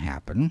not going to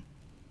happen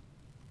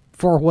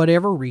for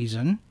whatever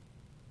reason.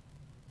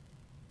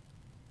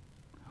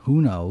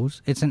 Who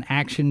knows? It's an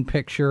action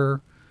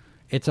picture.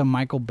 It's a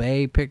Michael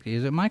Bay picture.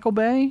 Is it Michael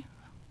Bay?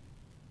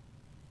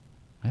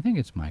 I think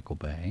it's Michael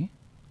Bay.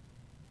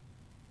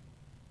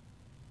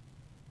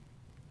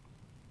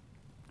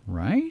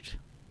 Right?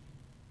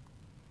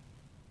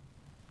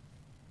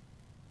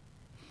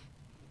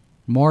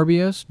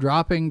 Morbius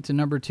dropping to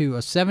number 2, a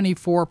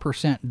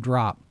 74%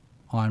 drop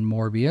on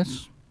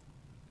Morbius.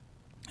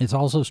 It's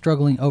also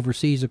struggling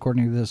overseas,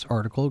 according to this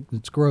article.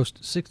 It's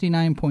grossed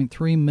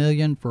 $69.3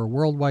 million for a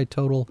worldwide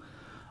total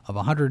of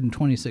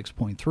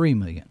 $126.3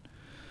 million.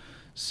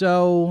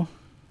 So,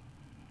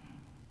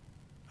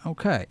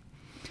 okay.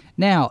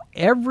 Now,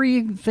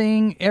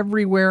 Everything,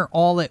 Everywhere,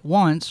 All at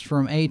Once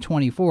from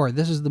A24.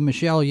 This is the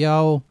Michelle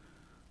Yeoh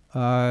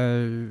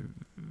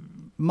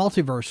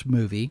multiverse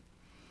movie.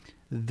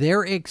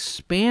 They're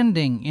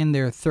expanding in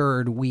their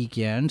third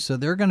weekend, so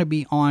they're going to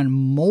be on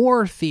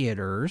more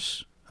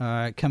theaters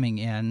coming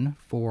in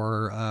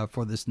for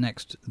this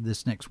next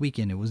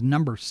weekend. It was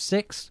number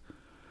 6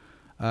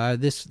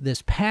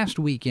 this past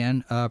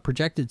weekend,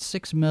 projected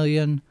 $6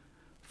 million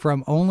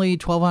from only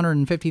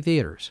 1,250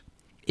 theaters.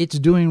 It's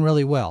doing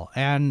really well,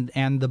 and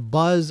the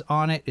buzz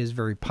on it is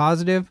very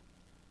positive.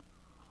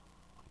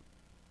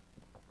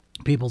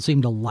 People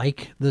seem to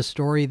like the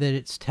story that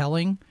it's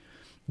telling.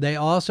 They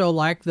also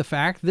like the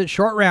fact that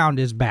Short Round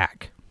is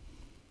back.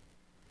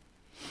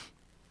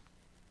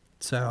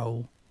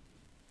 So,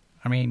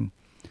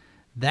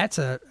 that's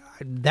a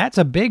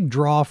big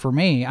draw for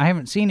me. I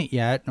haven't seen it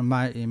yet.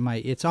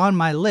 It's on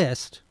my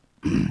list.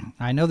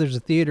 I know there's a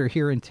theater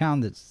here in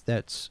town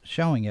that's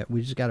showing it.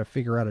 We just got to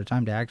figure out a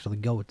time to actually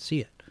go and see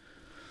it.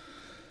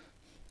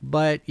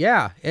 But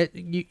yeah,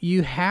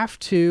 you have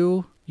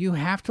to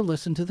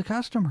listen to the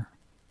customer.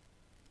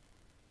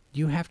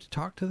 You have to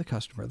talk to the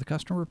customer. The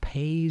customer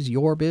pays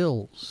your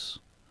bills.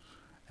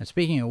 And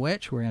speaking of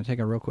which, we're going to take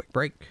a real quick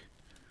break.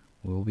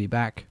 We'll be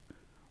back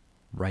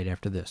right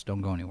after this.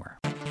 Don't go anywhere.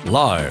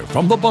 Live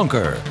from the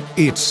bunker,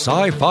 it's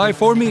Sci-Fi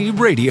for Me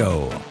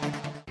Radio.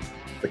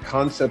 The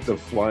concept of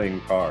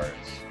flying cars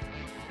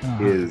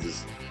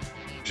is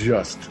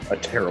just a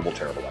terrible,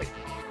 terrible idea.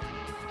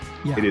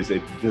 Yeah. It is a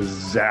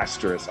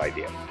disastrous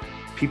idea.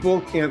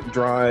 People can't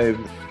drive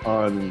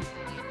on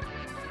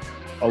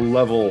a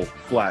level,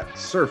 flat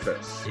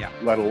surface,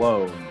 let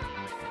alone,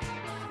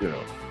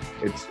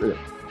 it's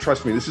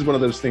trust me, this is one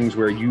of those things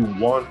where you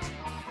want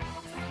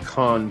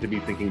Khan to be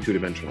thinking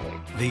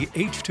two-dimensionally. The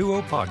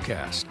H2O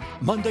Podcast,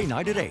 Monday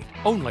night at 8,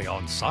 only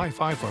on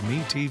Sci-Fi for Me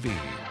TV.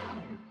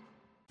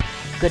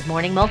 Good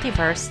Morning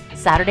Multiverse,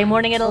 Saturday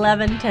morning at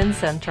 11, 10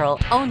 Central,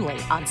 only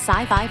on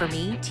Sci-Fi for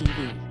Me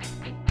TV.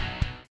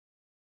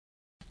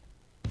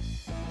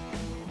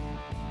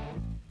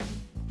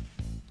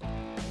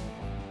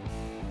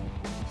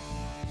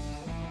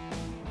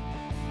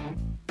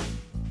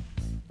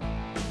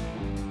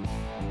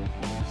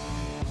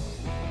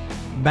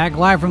 Back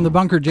live from the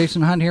bunker,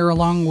 Jason Hunt here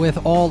along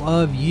with all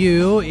of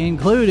you,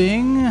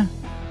 including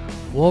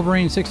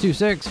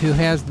Wolverine626, who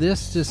has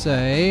this to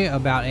say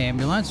about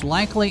Ambulance,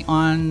 likely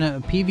on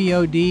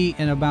PVOD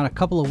in about a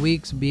couple of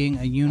weeks, being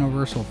a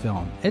Universal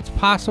film. It's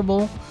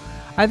possible.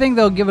 I think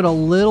they'll give it a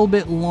little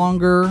bit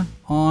longer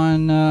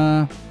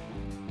on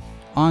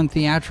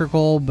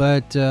theatrical,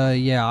 but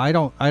yeah, I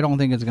don't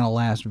think it's going to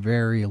last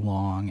very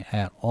long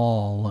at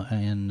all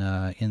in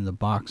the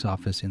box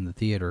office in the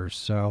theaters.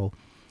 So,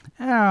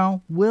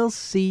 we'll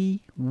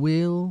see.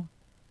 We'll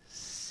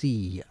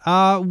see.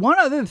 One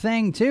other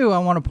thing too I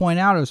want to point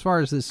out as far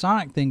as the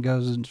Sonic thing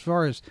goes, as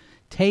far as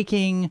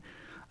taking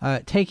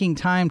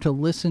time to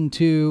listen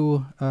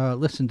to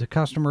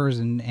customers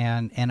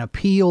and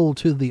appeal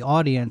to the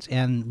audience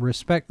and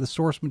respect the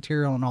source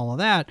material and all of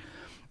that,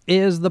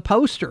 is the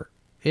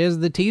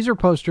teaser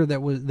poster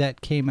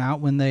that came out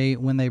when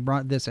they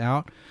brought this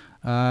out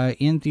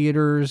in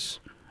theaters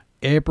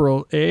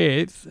April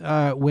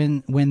 8th.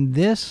 When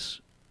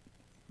this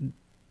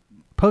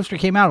poster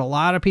came out, a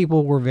lot of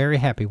people were very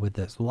happy with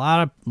this. A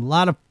lot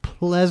of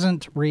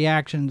pleasant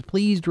reactions,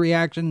 pleased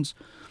reactions,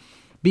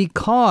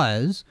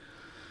 because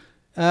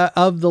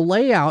of the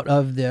layout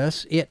of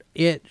this.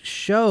 It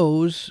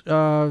shows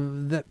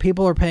that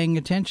people are paying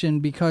attention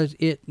because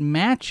it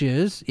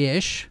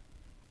matches-ish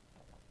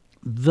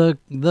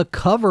the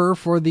cover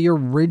for the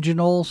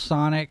original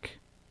Sonic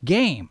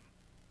game.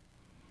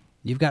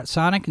 You've got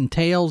Sonic and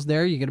Tails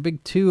there. You got a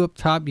big 2 up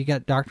top. You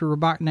got Dr.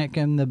 Robotnik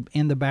in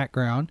the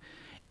background.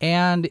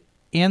 And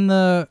in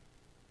the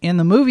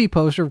movie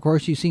poster, of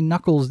course, you see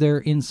Knuckles there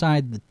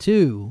inside the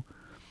 2.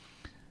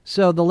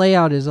 So the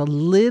layout is a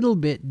little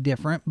bit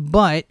different,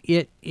 but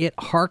it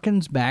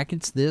harkens back.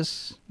 It's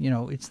this,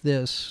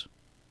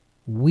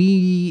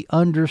 we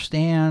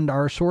understand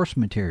our source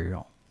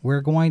material.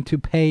 We're going to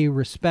pay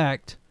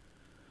respect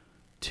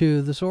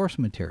to the source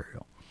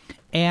material.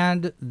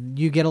 And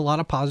you get a lot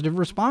of positive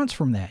response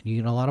from that. You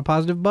get a lot of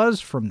positive buzz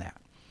from that.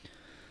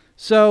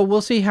 So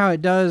we'll see how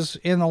it does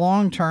in the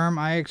long term.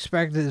 I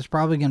expect that it's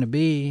probably going to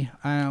be,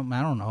 I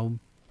don't know,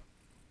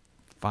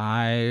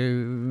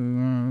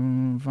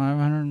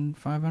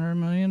 $500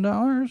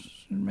 million,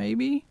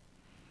 maybe?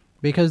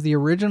 Because the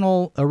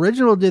original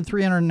did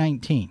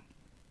 319.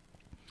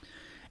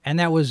 And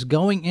that was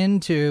going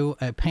into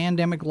a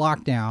pandemic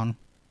lockdown.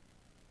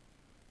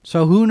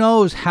 So who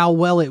knows how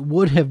well it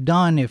would have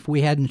done if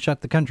we hadn't shut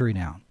the country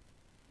down.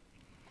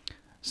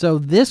 So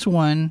this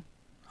one,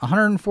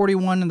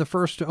 141 in the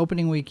first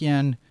opening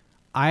weekend,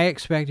 I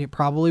expect it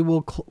probably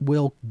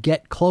will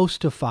get close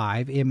to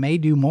 5. It may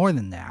do more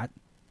than that.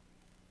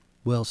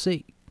 We'll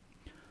see.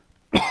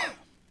 I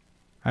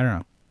don't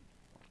know.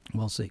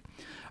 We'll see.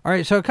 All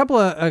right, so a couple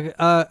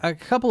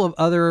of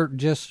other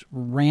just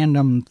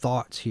random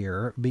thoughts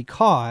here,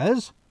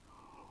 because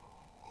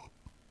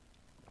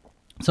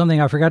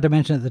something I forgot to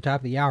mention at the top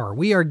of the hour.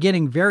 We are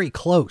getting very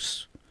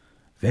close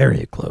to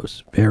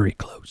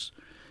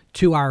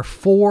our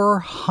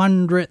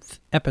 400th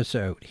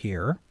episode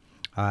here.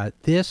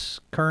 This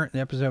current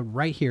episode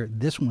right here,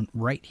 this one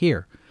right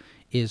here,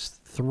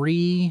 is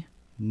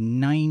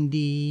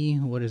 390.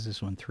 What is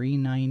this one?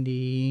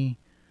 390.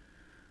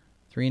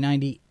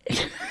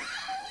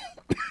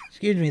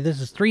 Excuse me,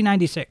 this is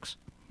 396.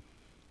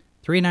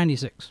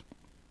 396.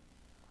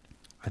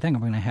 I think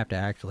I'm going to have to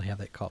actually have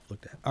that cough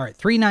looked at. All right,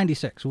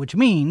 396, which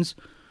means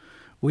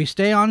we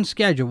stay on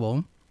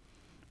schedule.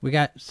 We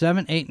got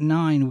 7, 8,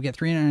 9. We got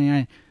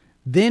 399.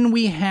 Then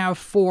we have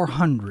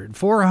 400.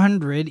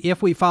 400,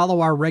 if we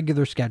follow our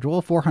regular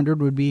schedule,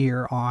 400 would be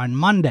here on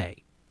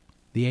Monday,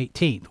 the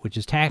 18th, which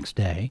is tax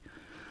day.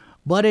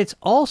 But it's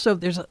also,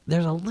 there's a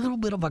little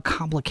bit of a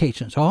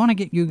complication. So I want to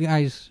get you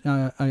guys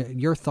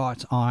your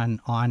thoughts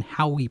on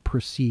how we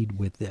proceed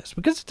with this,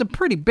 because it's a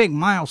pretty big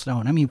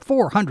milestone. I mean,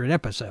 400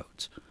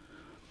 episodes.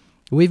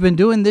 We've been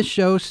doing this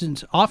show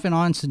off and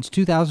on since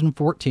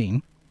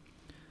 2014.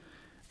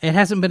 It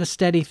hasn't been a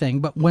steady thing,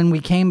 but when we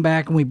came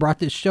back and we brought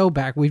this show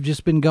back, we've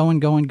just been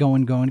going.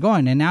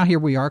 And now here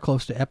we are,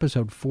 close to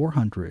episode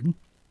 400.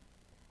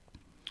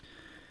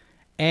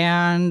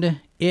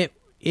 And if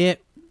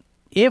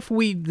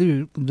we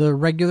do the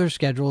regular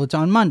schedule, it's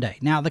on Monday.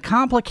 Now, the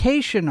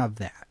complication of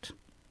that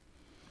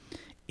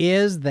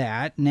is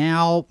that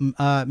now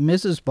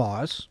Mrs.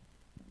 Boss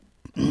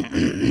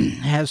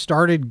has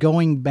started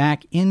going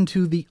back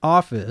into the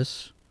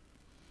office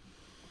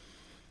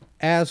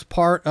as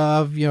part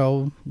of,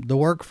 the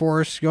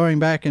workforce going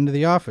back into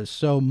the office.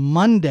 So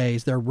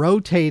Mondays, they're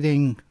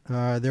rotating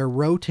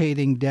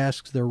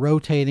desks. They're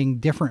rotating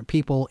different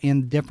people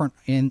in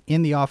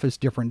the office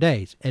different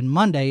days. And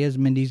Monday is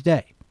Mindy's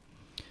day.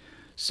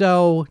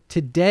 So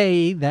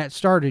today that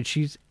started.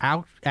 She's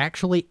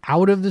actually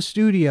out of the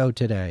studio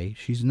today.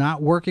 She's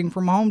not working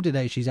from home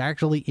today. She's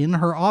actually in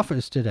her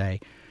office today.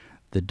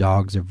 The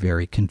dogs are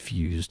very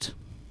confused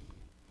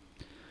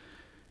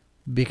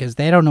because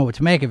they don't know what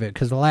to make of it,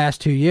 because the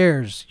last 2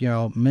 years,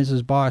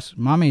 Mrs. Boss,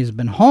 Mommy has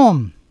been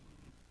home,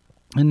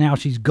 and now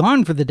she's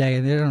gone for the day,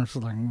 and they're just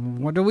like,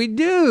 what do we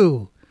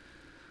do?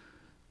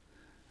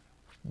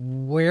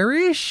 Where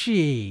is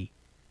she?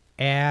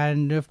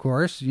 And of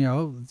course,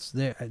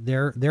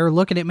 they're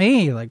looking at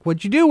me like,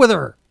 what'd you do with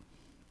her?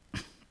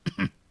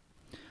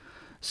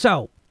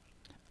 So,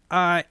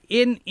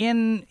 in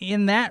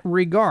that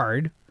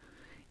regard,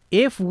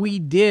 if we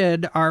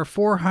did our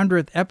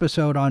 400th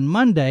episode on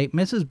Monday,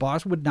 Mrs.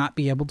 Boss would not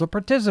be able to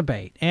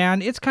participate.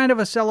 And it's kind of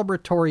a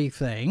celebratory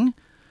thing.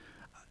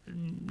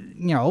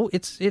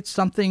 It's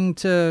something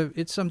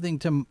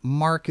to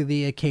mark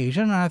the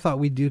occasion. And I thought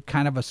we'd do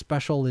kind of a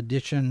special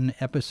edition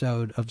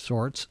episode of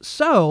sorts.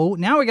 So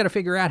now we got to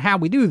figure out how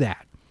we do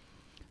that,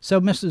 so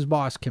Mrs.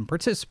 Boss can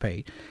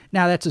participate.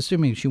 Now that's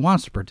assuming she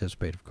wants to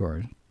participate, of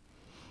course.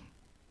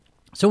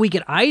 So we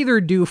could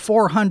either do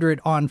 400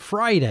 on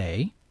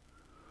Friday,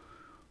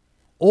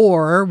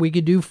 or we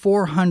could do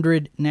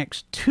 400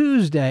 next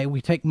Tuesday. We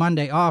take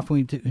Monday off.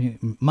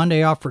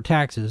 Monday off for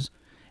taxes,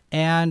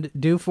 and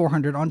do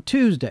 400 on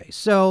Tuesday.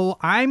 So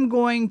I'm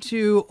going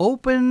to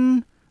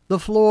open the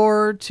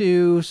floor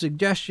to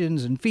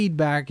suggestions and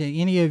feedback.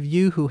 Any of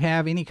you who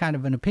have any kind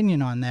of an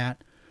opinion on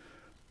that,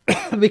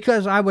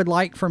 because I would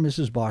like for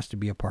Mrs. Boss to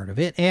be a part of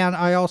it. And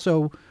I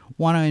also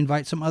want to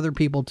invite some other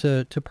people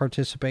to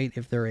participate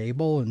if they're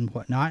able and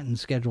whatnot, and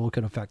schedule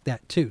could affect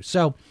that too.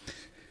 So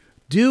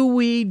do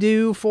we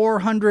do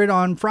 400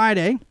 on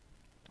Friday,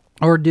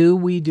 or do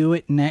we do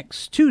it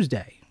next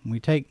Tuesday?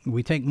 We take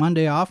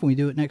Monday off and we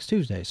do it next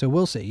Tuesday. So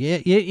we'll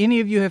see. Any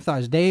of you have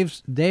thoughts?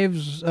 Dave's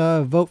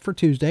vote for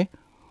Tuesday.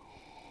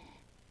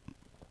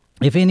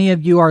 If any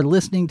of you are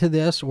listening to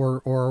this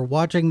or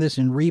watching this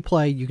in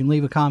replay, you can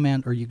leave a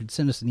comment, or you can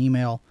send us an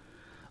email.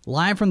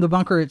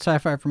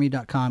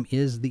 livefromthebunker@sci-fi4me.com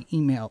is the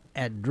email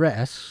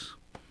address.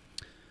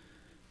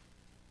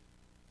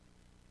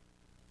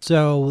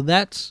 So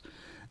that's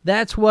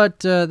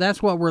what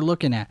we're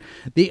looking at.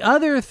 The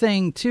other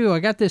thing too, I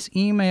got this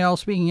email.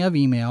 Speaking of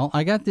email,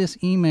 I got this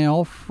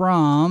email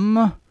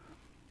from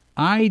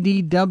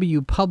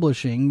IDW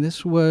Publishing.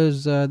 This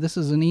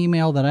is an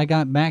email that I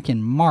got back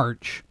in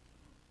March,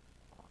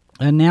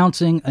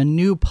 announcing a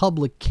new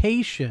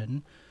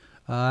publication.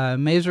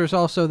 Mazer's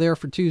also there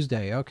for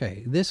Tuesday.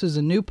 Okay, this is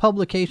a new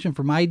publication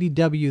from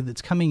IDW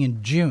that's coming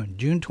in June.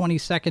 June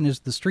 22nd is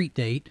the street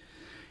date.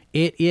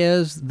 It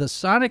is the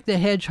Sonic the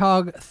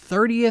Hedgehog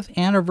 30th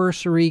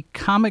Anniversary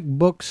Comic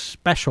Book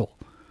Special.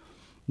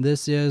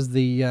 This is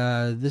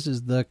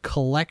the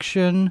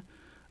collection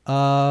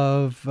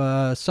of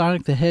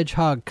Sonic the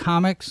Hedgehog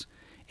comics.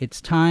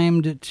 It's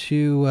timed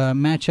to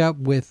match up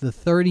with the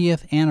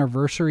 30th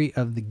anniversary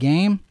of the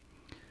game.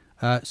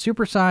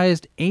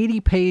 Supersized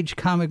 80-page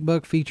comic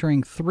book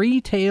featuring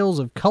 3 tales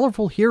of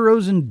colorful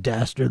heroes and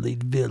dastardly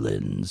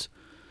villains.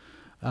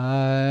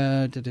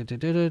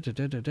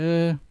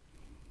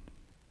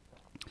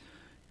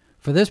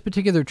 For this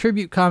particular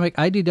tribute comic,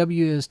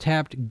 IDW has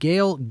tapped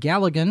Gail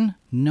Galligan,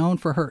 known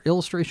for her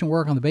illustration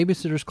work on the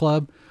Babysitters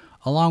Club,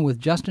 along with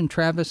Justin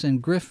Travis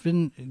and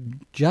Griffin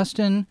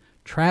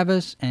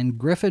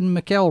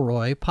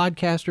McElroy,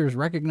 podcasters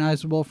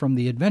recognizable from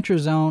The Adventure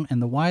Zone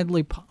and the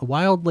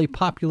wildly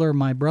popular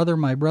My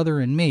Brother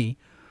and Me.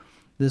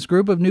 This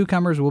group of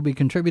newcomers will be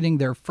contributing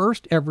their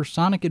first ever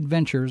Sonic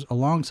adventures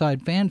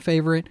alongside fan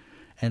favorite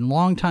and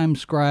longtime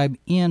scribe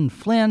Ian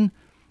Flynn,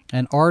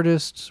 and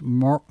artists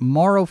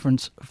Mauro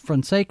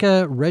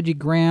Fonseca, Reggie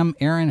Graham,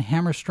 Aaron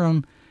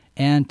Hammerstrom,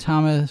 and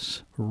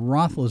Thomas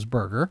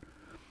Roethlisberger.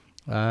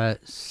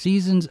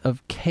 Seasons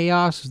of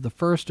Chaos is the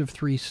first of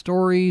 3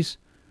 stories.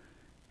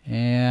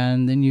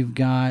 And then you've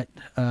got,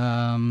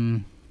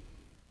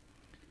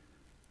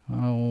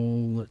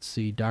 let's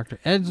see, Dr.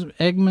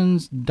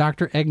 Eggman's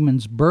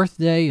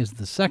Birthday is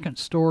the second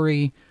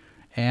story.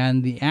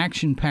 And the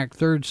action-packed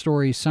third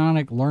story,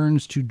 Sonic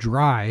Learns to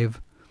Drive,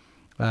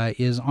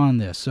 is on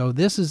this. So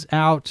this is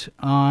out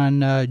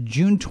on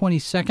June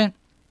 22nd.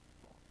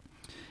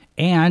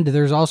 And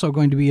there's also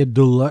going to be a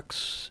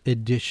deluxe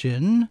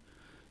edition.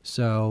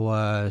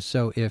 So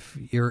if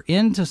you're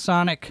into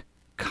Sonic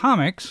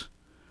comics,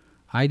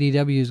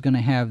 IDW is going to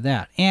have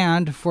that.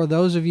 And for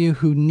those of you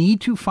who need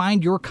to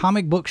find your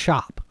comic book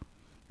shop,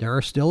 there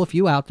are still a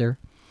few out there.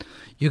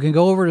 You can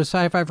go over to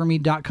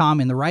sci-fi4me.com.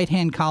 In the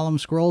right-hand column,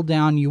 scroll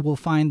down, you will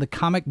find the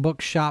comic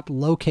book shop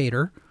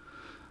locator.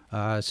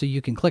 So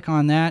you can click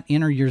on that,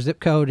 enter your zip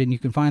code, and you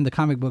can find the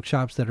comic book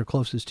shops that are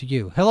closest to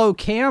you. Hello,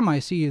 Cam. I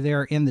see you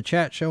there in the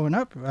chat showing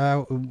up.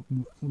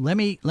 Let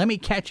me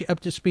catch you up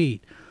to speed.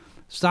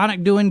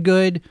 Sonic doing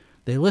good.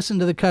 They listen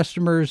to the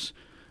customers.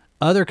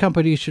 Other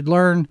companies should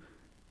learn.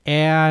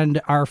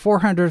 And our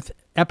 400th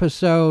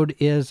episode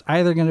is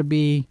either going to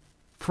be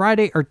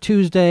Friday or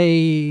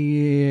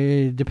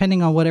Tuesday,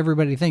 depending on what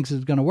everybody thinks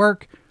is going to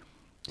work.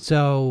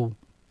 So,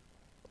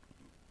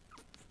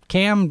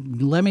 Cam,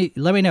 let me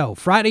know.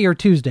 Friday or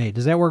Tuesday,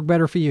 does that work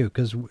better for you?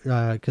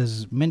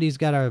 Because Mindy's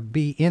got to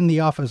be in the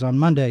office on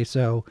Monday,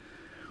 so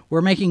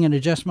we're making an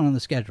adjustment on the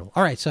schedule.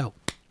 All right, so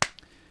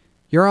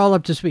you're all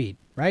up to speed,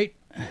 right?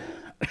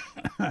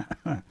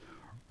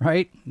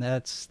 Right?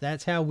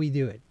 That's how we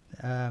do it.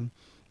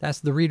 That's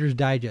the Reader's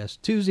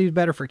Digest. Tuesday's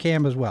better for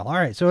Cam as well. All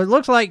right, so it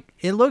looks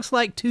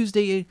like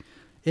Tuesday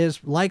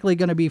is likely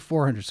going to be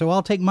 400. So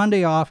I'll take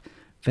Monday off,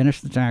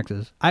 finish the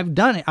taxes. I've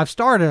done it. I've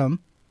started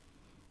them.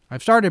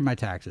 I've started my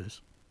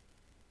taxes.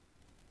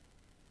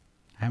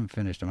 I haven't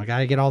finished them. I got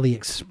to get all the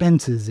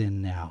expenses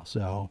in now.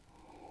 So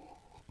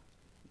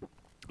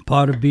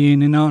part of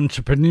being an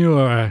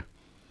entrepreneur.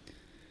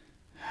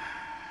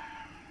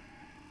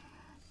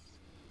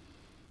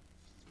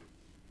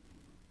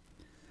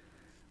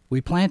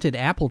 We planted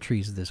apple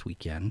trees this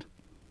weekend.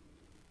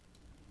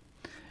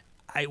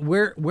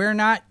 We're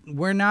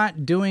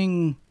not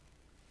doing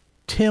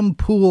Tim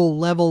Pool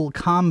level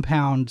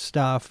compound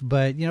stuff,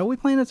 but we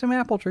planted some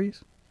apple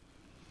trees.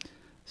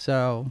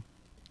 So,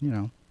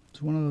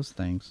 it's one of those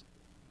things.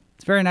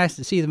 It's very nice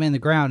to see them in the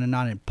ground and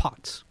not in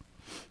pots.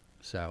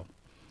 So,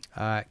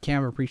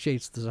 Cam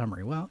appreciates the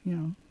summary. Well,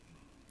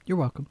 you're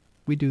welcome.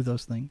 We do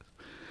those things.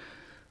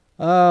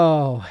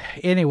 Oh,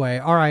 anyway,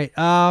 all right.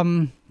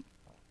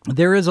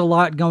 There is a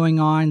lot going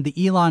on.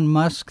 The Elon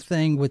Musk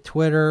thing with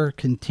Twitter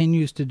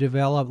continues to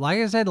develop. Like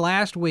I said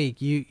last week,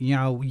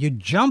 you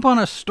jump on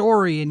a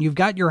story and you've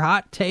got your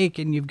hot take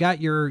and you've got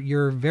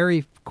your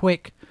very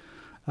quick,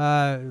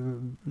 this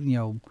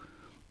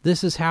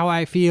is how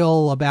I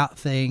feel about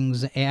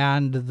things,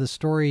 and the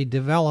story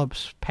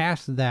develops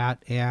past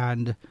that.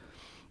 And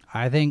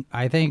I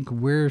think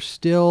we're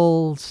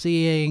still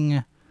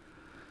seeing.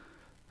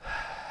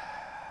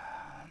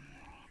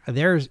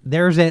 There's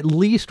at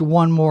least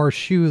one more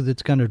shoe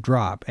that's going to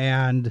drop,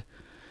 and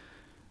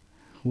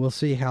we'll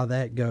see how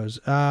that goes.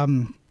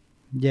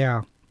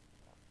 Yeah.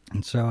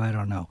 And so I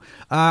don't know.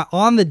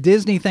 On the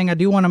Disney thing, I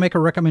do want to make a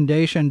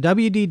recommendation.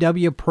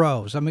 WDW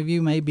Pro. Some of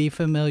you may be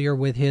familiar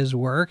with his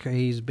work.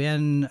 He's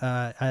been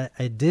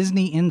a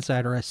Disney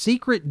insider, a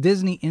secret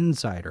Disney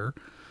insider.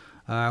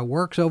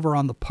 Works over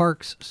on the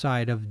parks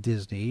side of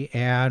Disney,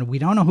 and we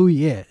don't know who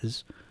he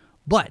is,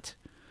 but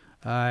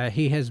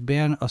he has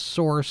been a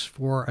source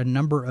for a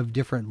number of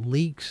different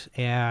leaks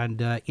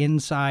and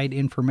inside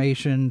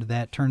information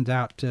that turns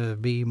out to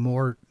be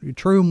more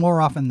true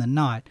more often than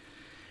not.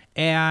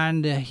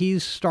 And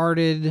he's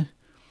started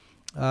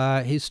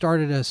a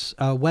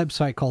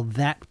website called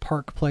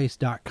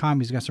thatparkplace.com.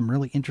 He's got some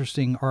really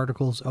interesting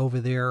articles over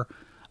there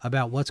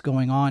about what's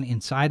going on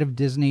inside of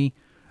Disney,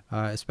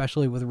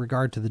 especially with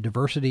regard to the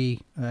diversity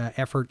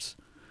efforts.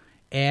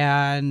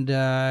 And,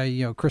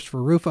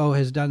 Christopher Rufo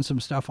has done some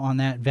stuff on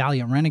that.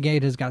 Valiant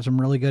Renegade has got some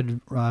really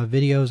good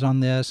videos on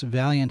this.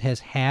 Valiant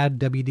has had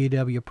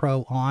WDW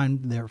Pro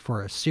on there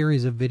for a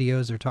series of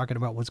videos. They're talking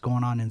about what's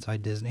going on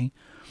inside Disney.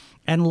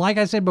 And like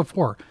I said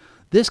before,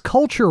 this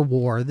culture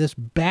war, this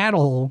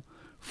battle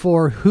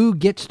for who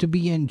gets to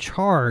be in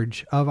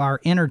charge of our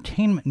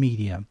entertainment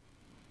media,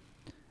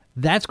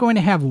 that's going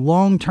to have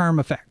long-term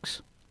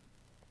effects.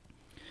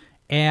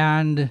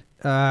 And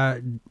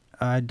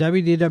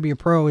WDW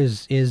Pro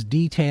is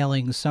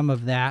detailing some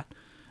of that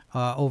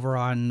over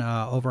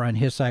on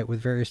his site with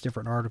various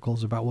different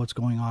articles about what's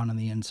going on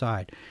the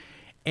inside.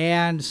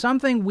 And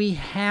something we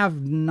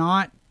have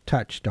not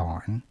touched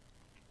on,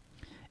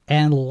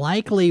 and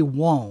likely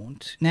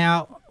won't.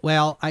 Now,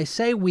 well, I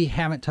say we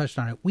haven't touched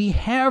on it. We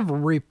have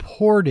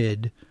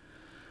reported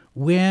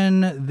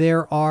when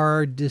there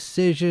are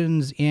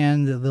decisions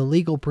in the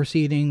legal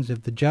proceedings,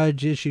 if the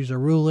judge issues a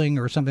ruling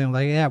or something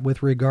like that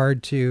with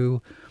regard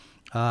to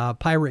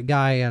Pirate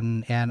Guy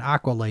and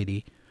Aqua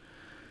Lady.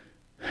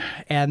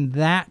 And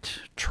that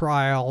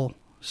trial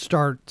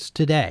starts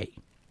today.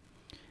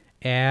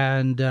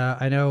 And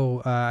I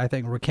know, I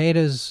think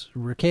Rekieta's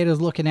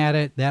looking at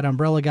it. That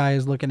Umbrella Guy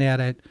is looking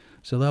at it.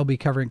 So they'll be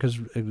covering, because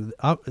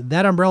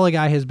that Umbrella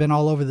Guy has been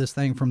all over this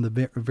thing from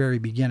the very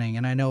beginning.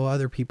 And I know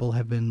other people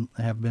have been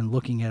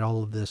looking at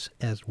all of this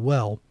as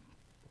well.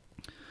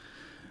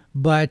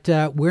 But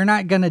we're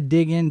not going to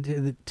dig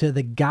into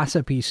the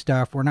gossipy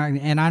stuff. We're not,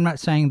 and I'm not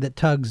saying that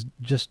Tug's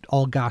just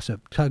all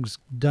gossip. Tug's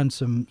done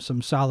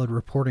some solid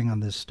reporting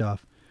on this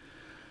stuff.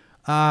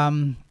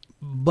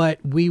 But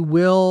we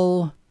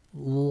will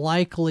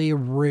likely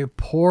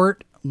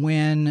report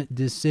when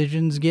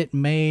decisions get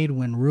made,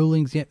 when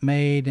rulings get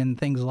made, and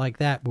things like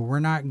that. But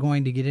we're not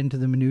going to get into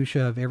the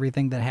minutia of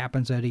everything that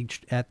happens at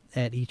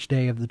each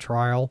day of the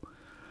trial,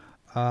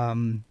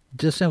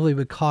 just simply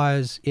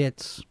because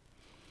it's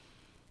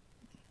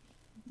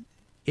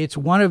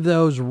one of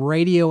those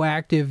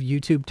radioactive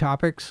YouTube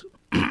topics.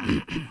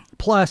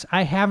 Plus,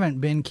 I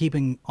haven't been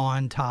keeping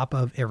on top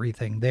of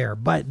everything there.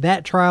 But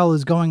that trial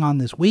is going on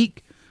this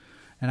week,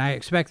 and I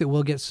expect that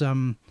we'll get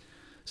some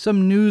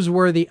some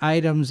newsworthy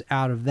items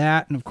out of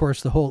that. And, of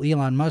course, the whole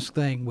Elon Musk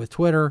thing with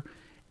Twitter.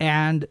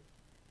 And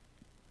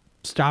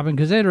stop and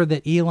consider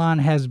that Elon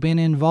has been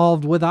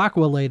involved with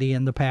Aqualady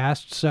in the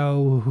past.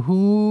 So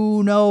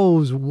who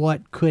knows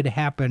what could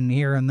happen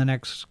here in the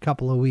next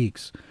couple of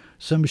weeks.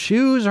 Some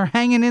shoes are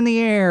hanging in the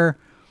air.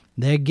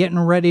 They're getting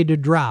ready to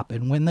drop.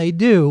 And when they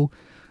do,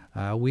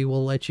 we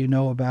will let you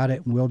know about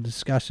it. And we'll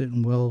discuss it.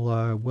 And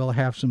we'll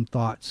have some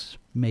thoughts,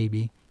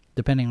 maybe,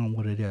 depending on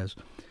what it is.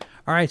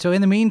 All right, so in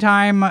the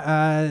meantime,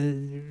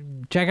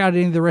 check out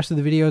any of the rest of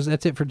the videos.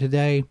 That's it for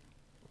today.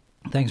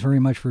 Thanks very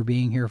much for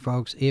being here,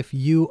 folks. If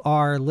you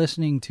are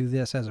listening to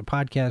this as a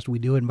podcast, we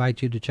do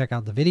invite you to check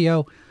out the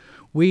video.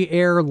 We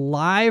air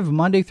live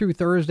Monday through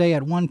Thursday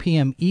at 1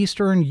 p.m.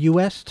 Eastern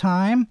U.S.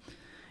 time.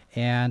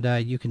 And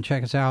you can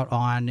check us out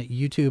on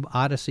YouTube,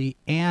 Odyssey,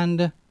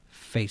 and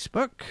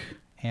Facebook.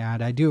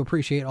 And I do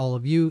appreciate all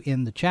of you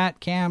in the chat.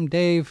 Cam,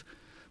 Dave,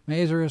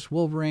 Mazurus,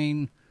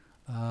 Wolverine.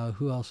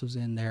 Who else was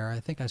in there? I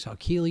think I saw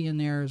Keely in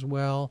there as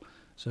well.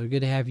 So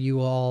good to have you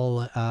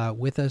all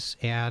with us.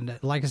 And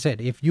like I said,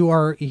 if you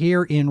are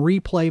here in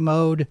replay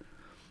mode,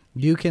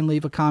 you can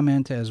leave a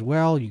comment as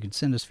well. You can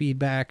send us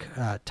feedback,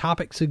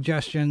 topic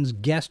suggestions,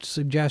 guest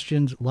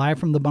suggestions, live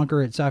from the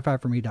bunker at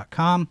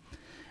sci-fi4me.com.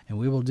 And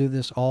we will do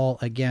this all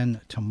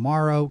again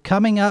tomorrow.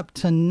 Coming up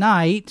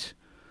tonight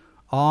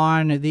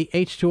on the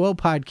H2O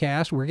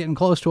podcast, we're getting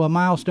close to a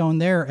milestone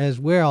there as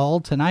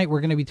well. Tonight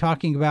we're going to be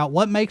talking about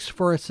what makes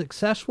for a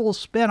successful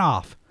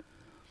spinoff.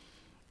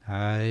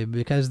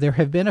 Because there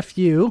have been a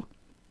few.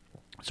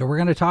 So we're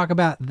going to talk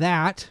about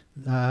that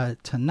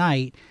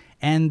tonight.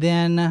 And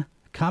then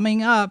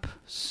coming up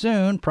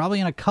soon,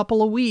 probably in a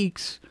couple of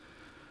weeks,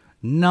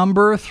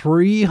 number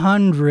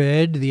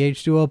 300, the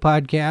H2O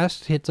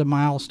podcast hits a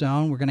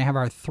milestone. We're going to have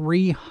our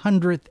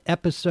 300th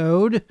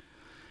episode.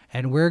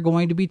 And we're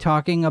going to be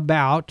talking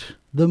about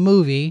the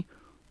movie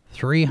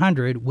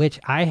 300, which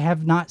I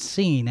have not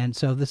seen. And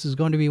so this is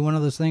going to be one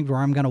of those things where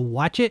I'm going to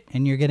watch it.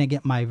 And you're going to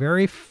get my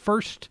very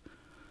first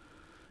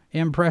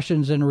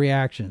impressions and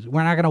reactions.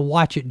 We're not going to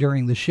watch it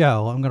during the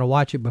show. I'm going to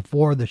watch it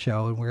before the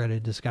show, and we're going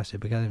to discuss it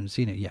because I haven't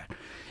seen it yet.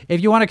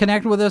 If you want to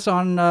connect with us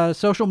on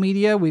social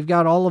media, we've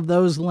got all of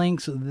those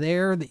links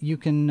there that you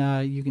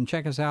can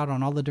check us out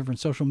on all the different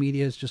social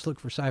medias. Just look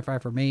for Sci-Fi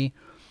for Me.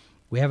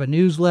 We have a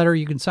newsletter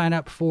you can sign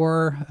up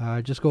for.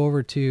 Just go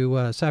over to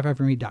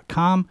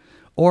sci-fi4me.com,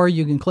 or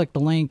you can click the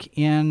link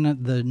in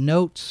the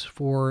notes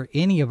for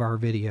any of our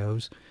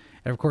videos.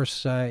 And of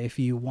course, if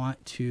you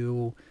want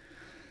to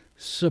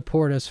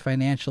support us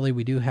financially,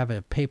 we do have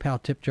a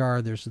PayPal tip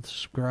jar. There's a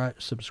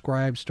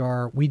subscribe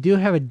star. We do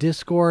have a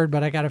Discord,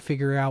 but I got to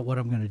figure out what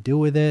I'm going to do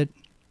with it.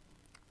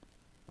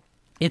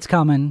 It's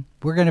coming.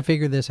 We're going to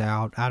figure this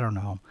out. I don't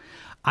know.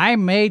 I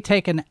may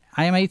take an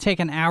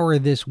hour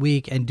this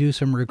week and do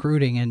some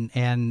recruiting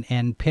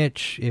and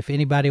pitch. If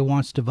anybody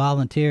wants to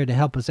volunteer to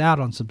help us out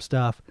on some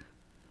stuff,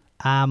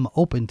 I'm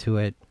open to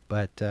it.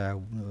 But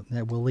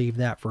we'll leave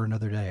that for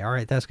another day. All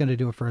right, that's going to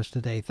do it for us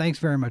today. Thanks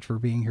very much for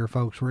being here,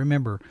 folks.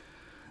 Remember,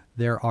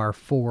 there are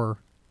 4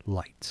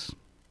 lights.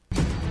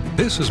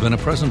 This has been a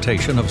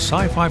presentation of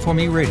Sci-Fi for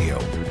Me Radio.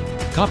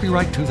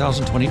 Copyright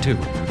 2022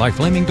 by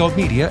Flaming Dog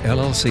Media,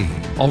 LLC.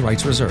 All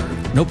rights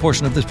reserved. No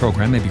portion of this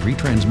program may be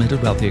retransmitted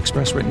without the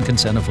express written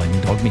consent of Flaming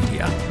Dog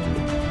Media.